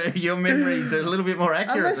your memory's a little bit more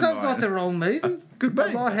accurate Unless than I've mine. got the wrong movie. Could be.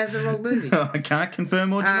 I might have the wrong movie. I can't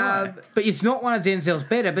confirm or deny. But it's not one of Denzel's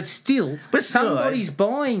better, but still somebody's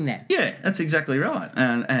buying that. Yeah, that's exactly right.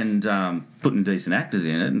 And putting decent actors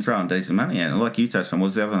in it and throwing decent money in it. Like you touched on,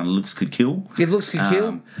 what's the other one? Looks Could Kill. If Looks Could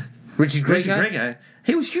Kill. Richard Grieco.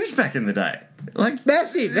 He was huge back in the day. Like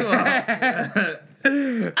massive.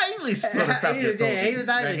 A-list sort of stuff. He was A-list.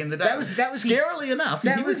 Back in the day. That was scarily enough.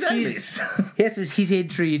 He was A-list. That was his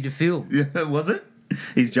entry into film. Yeah, was it?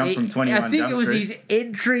 He's jumped from 21 Jump Street. I think it was his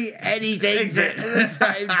entry and his exit at the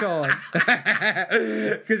same time.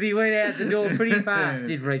 Because he went out the door pretty fast,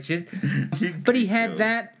 did Richard. But he had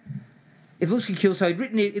that. If Looks Could Kill, so he'd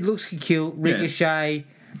written It Looks Could Kill, Ricochet.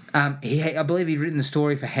 I believe he'd written the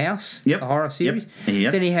story for House, the horror series.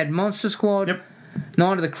 Yep. Then he had Monster Squad. Yep.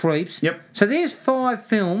 Night of the Creeps. Yep. So there's 5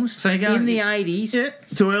 films in the 80s. Yeah,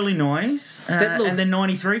 to early 90s. And then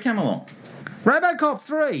 93 came along. RoboCop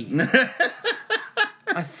 3.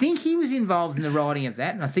 I think he was involved in the writing of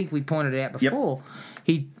that, and I think we pointed it out before.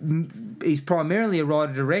 Yep. He's primarily a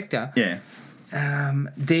writer-director. Yeah.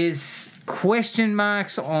 There's question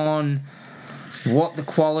marks on what the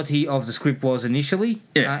quality of the script was initially.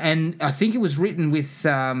 Yeah. And I think it was written with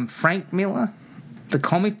Frank Miller, the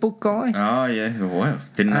comic book guy. Oh, yeah. Wow.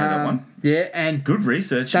 Didn't know that one. Yeah, and good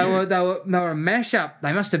research. They were a mashup.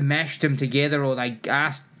 They must have mashed them together, or they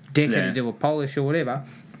asked Decker to do a polish or whatever.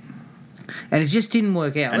 And it just didn't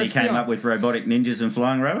work out. And he came up with robotic ninjas and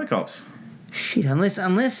flying Robocops. Shit,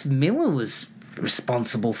 unless Miller was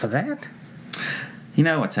responsible for that. You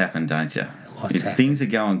know what's happened, don't you? Happened? Things are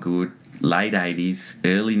going good, late 80s,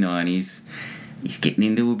 early 90s, he's getting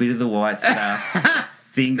into a bit of the white stuff.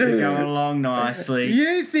 Things are going along nicely.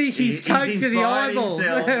 You think he's coked to the eyeballs.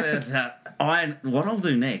 What I'll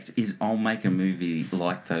do next is I'll make a movie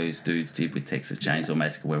like those dudes did with Texas Chainsaw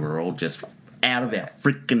Massacre, where we're all just out of our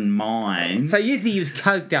freaking minds. So you think he was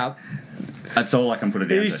coked up? That's all I can put it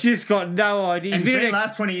down He's just got no idea. He's been the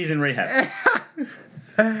last 20 years in rehab.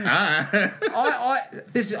 I'm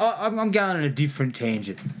going on a different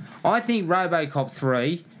tangent. I think RoboCop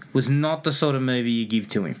 3 was not the sort of movie you give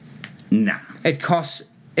to him. Nah. It costs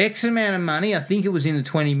X amount of money. I think it was in the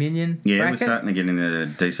 20 million Yeah, bracket. we're starting to get in a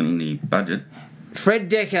decently budget. Fred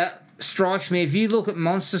Decker strikes me. If you look at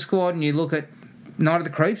Monster Squad and you look at Night of the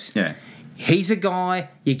Creeps, Yeah. he's a guy,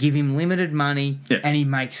 you give him limited money Yeah. and he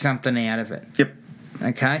makes something out of it. Yep.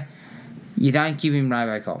 Okay? You don't give him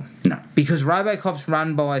RoboCop. No. Because RoboCop's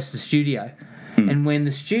run by the studio. Hmm. And when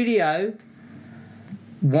the studio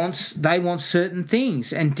want certain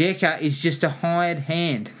things, and Decker is just a hired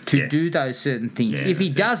hand to Yeah. do those certain things. Yeah, if he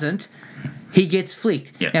that's it. doesn't, he gets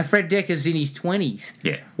flicked. Yeah. Now, Fred Decker's in his 20s.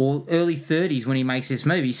 Yeah. Or early 30s when he makes this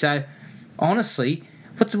movie. So, honestly,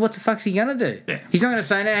 what the fuck's he going to do? Yeah. He's not going to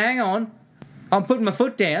say, now, hang on, I'm putting my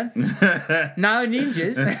foot down. No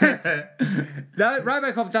ninjas. No,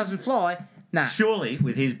 RoboCop doesn't fly. No. Surely,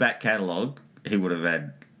 with his back catalogue, he would have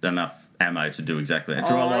had enough ammo to do exactly that.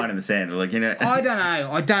 Draw a line in the sand. Like, you know. I don't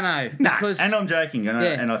know. Nah, Because and I'm joking,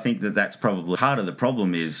 and I think that's probably part of the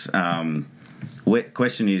problem is,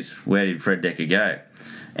 question is, where did Fred Decker go?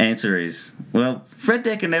 Answer is, well, Fred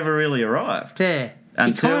Decker never really arrived. yeah.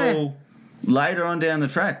 Until later on down the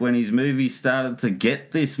track when his movies started to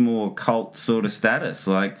get this more cult sort of status.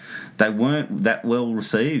 Like, they weren't that well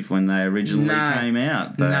received when they originally came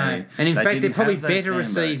out. No. And in fact, they're didn't probably have that better fan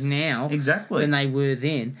received base. now Exactly. than they were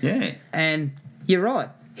then. Yeah. And you're right.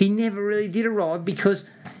 He never really did arrive because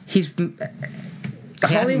his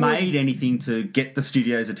He hadn't made anything to get the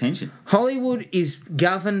studio's attention. Hollywood is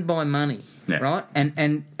governed by money, Yeah. right?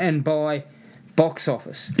 And by box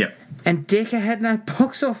office. Yep. And Decker had no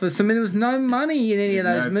box office. I mean, there was no money in any of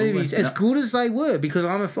those No movies, problem. as good as they were, because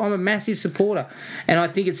I'm a massive supporter. And I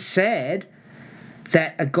think it's sad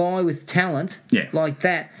that a guy with talent Yeah. like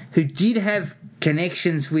that, who did have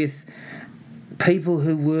connections with people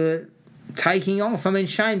who were taking off. I mean,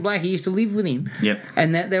 Shane Black, he used to live with him. Yep.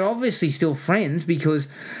 And that they're obviously still friends because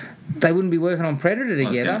they wouldn't be working on Predator I was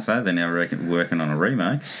together. going to say, they're now working on a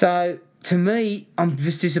remake. So, to me, I'm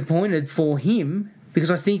just disappointed for him because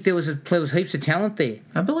I think there was heaps of talent there.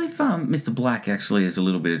 I believe Mr. Black actually is a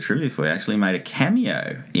little bit of trivia for you. Actually made a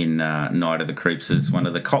cameo in Night of the Creeps as one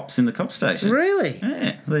of the cops in the cop station. Really?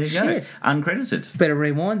 Yeah, there you go. Shit. Uncredited. Better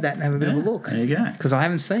rewind that and have a bit of a look. There you go. Because I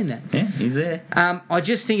haven't seen that. Yeah, he's there. I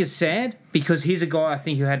just think it's sad because he's a guy I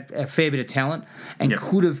think who had a fair bit of talent and Yep.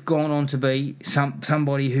 could have gone on to be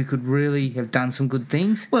somebody who could really have done some good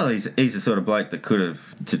things. Well, he's the sort of bloke that could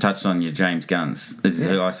have, to touch on your James Gunn's, this is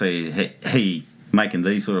who I see, he making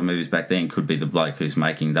these sort of movies back then could be the bloke who's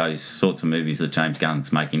making those sorts of movies that James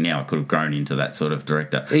Gunn's making now. Could have grown into that sort of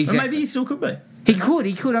director. Exactly. But maybe he still could be. He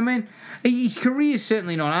could. I mean, his career's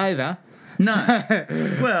certainly not over. No.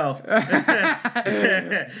 Well,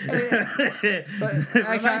 Okay.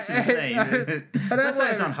 remains to be seen. Let's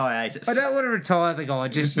say it's on hiatus. I don't want to retire the guy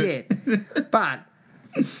just yet, but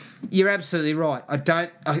you're absolutely right.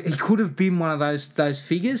 He could have been one of those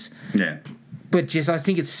figures, Yeah. but just I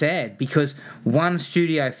think it's sad because one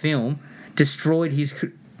studio film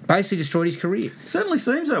basically destroyed his career. Certainly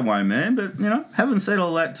seems that way, man. But, having said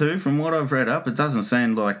all that too, from what I've read up, it doesn't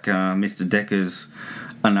sound like Mr. Decker's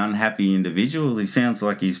an unhappy individual. He sounds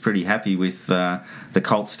like he's pretty happy with the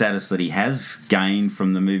cult status that he has gained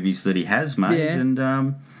from the movies that he has made. Yeah.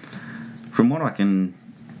 And from what I can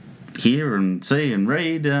hear and see and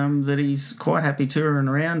read, that he's quite happy touring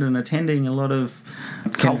around and attending a lot of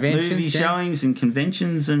cult Conventions, movie yeah. showings and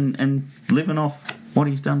conventions and living off what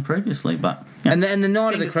he's done previously. But And the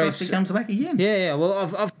Night of the fingers crossed Creeps. he comes back again. Yeah.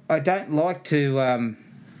 Well, I don't like to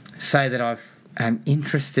say that I'm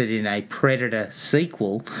interested in a Predator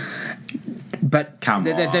sequel, but Come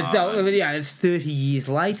on. yeah, it's 30 years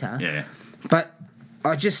later. Yeah. But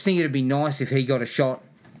I just think it'd be nice if he got a shot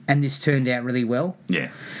and this turned out really well. Yeah.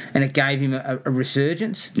 And it gave him a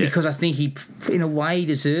resurgence Yeah. because I think he, in a way,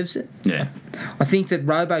 deserves it. Yeah. I think that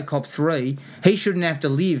RoboCop 3, he shouldn't have to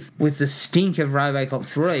live with the stink of RoboCop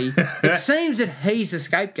 3. It seems that he's the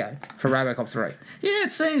scapegoat for RoboCop 3. Yeah,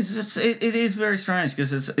 it seems it is very strange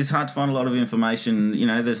because it's hard to find a lot of information.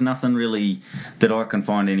 There's nothing really that I can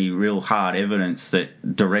find any real hard evidence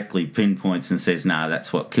that directly pinpoints and says, "Nah,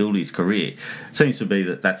 that's what killed his career." It seems to be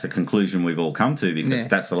that's a conclusion we've all come to because Yeah.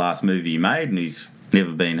 that's the last movie he made and he's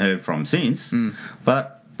never been heard from since. Mm.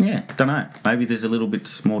 But yeah, don't know. Maybe there's a little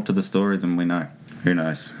bit more to the story than we know. Who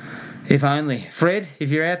knows? If only. Fred, if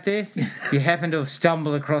you're out there, you happen to have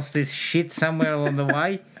stumbled across this shit somewhere along the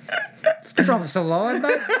way, drop us a line,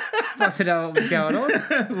 mate. I'd like to know what was going on.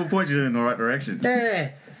 We'll point you in the right direction. Yeah.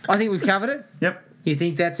 I think we've covered it. Yep. You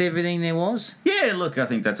think that's everything there was? Yeah, look, I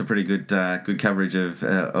think that's a pretty good coverage of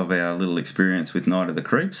our little experience with Night of the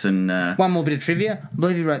Creeps. And One more bit of trivia. I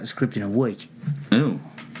believe he wrote the script in a week. ooh,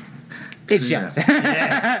 It's just.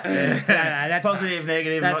 That's Positive,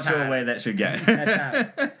 negative, that's not sure hard. where that should go.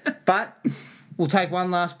 That's hard. But we'll take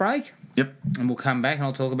one last break Yep, and we'll come back and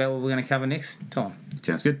I'll talk about what we're going to cover next time.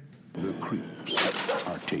 sounds good. The creeps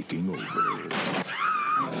are taking over.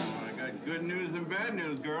 I got good news and bad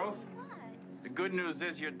news, girls. The good news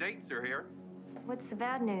is your dates are here. What's the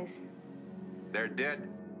bad news? They're dead.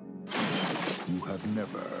 You have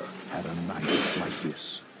never had a night like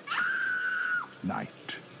this. Night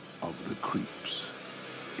of the creeps.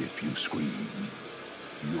 If you scream,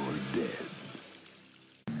 you're dead.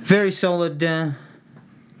 Very solid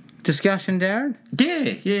discussion, Darren.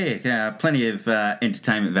 Yeah. Plenty of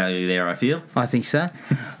entertainment value there, I feel. I think so.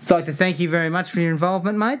 I'd like to thank you very much for your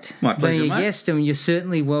involvement, mate. My pleasure, Being a mate. guest, and you're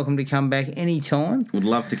certainly welcome to come back any time. Would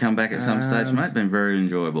love to come back at some stage, mate. Been very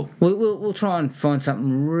enjoyable. We'll try and find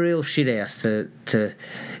something real shithouse to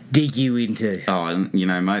dig you into. Oh, and,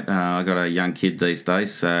 mate, I got a young kid these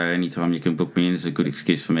days, so anytime you can book me in is a good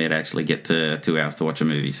excuse for me to actually get to 2 hours to watch a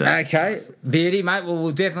movie. So Okay, beauty, mate. Well,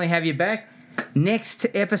 we'll definitely have you back. Next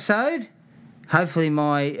episode, hopefully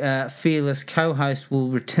my fearless co-host will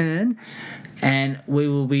return, and we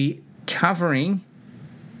will be covering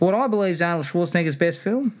what I believe is Arnold Schwarzenegger's best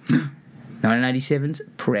film, 1987's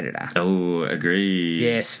Predator. Oh, agree.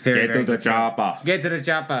 Yes, very, Get very to the good film. chopper. Get to the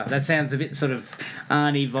chopper. That sounds a bit sort of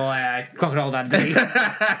Arnie via Crocodile Dundee.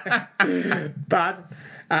 But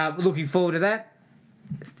looking forward to that.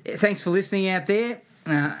 Thanks for listening out there,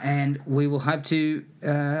 and we will hope to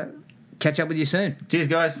catch up with you soon. Cheers,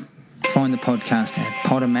 guys. Find the podcast at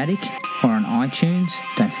Podomatic or on iTunes.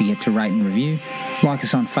 Don't forget to rate and review. Like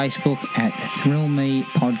us on Facebook at Thrill Me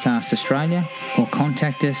Podcast Australia, or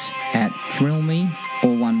contact us at thrillme,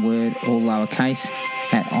 all one word, all lowercase,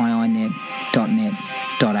 at iinet.net.au.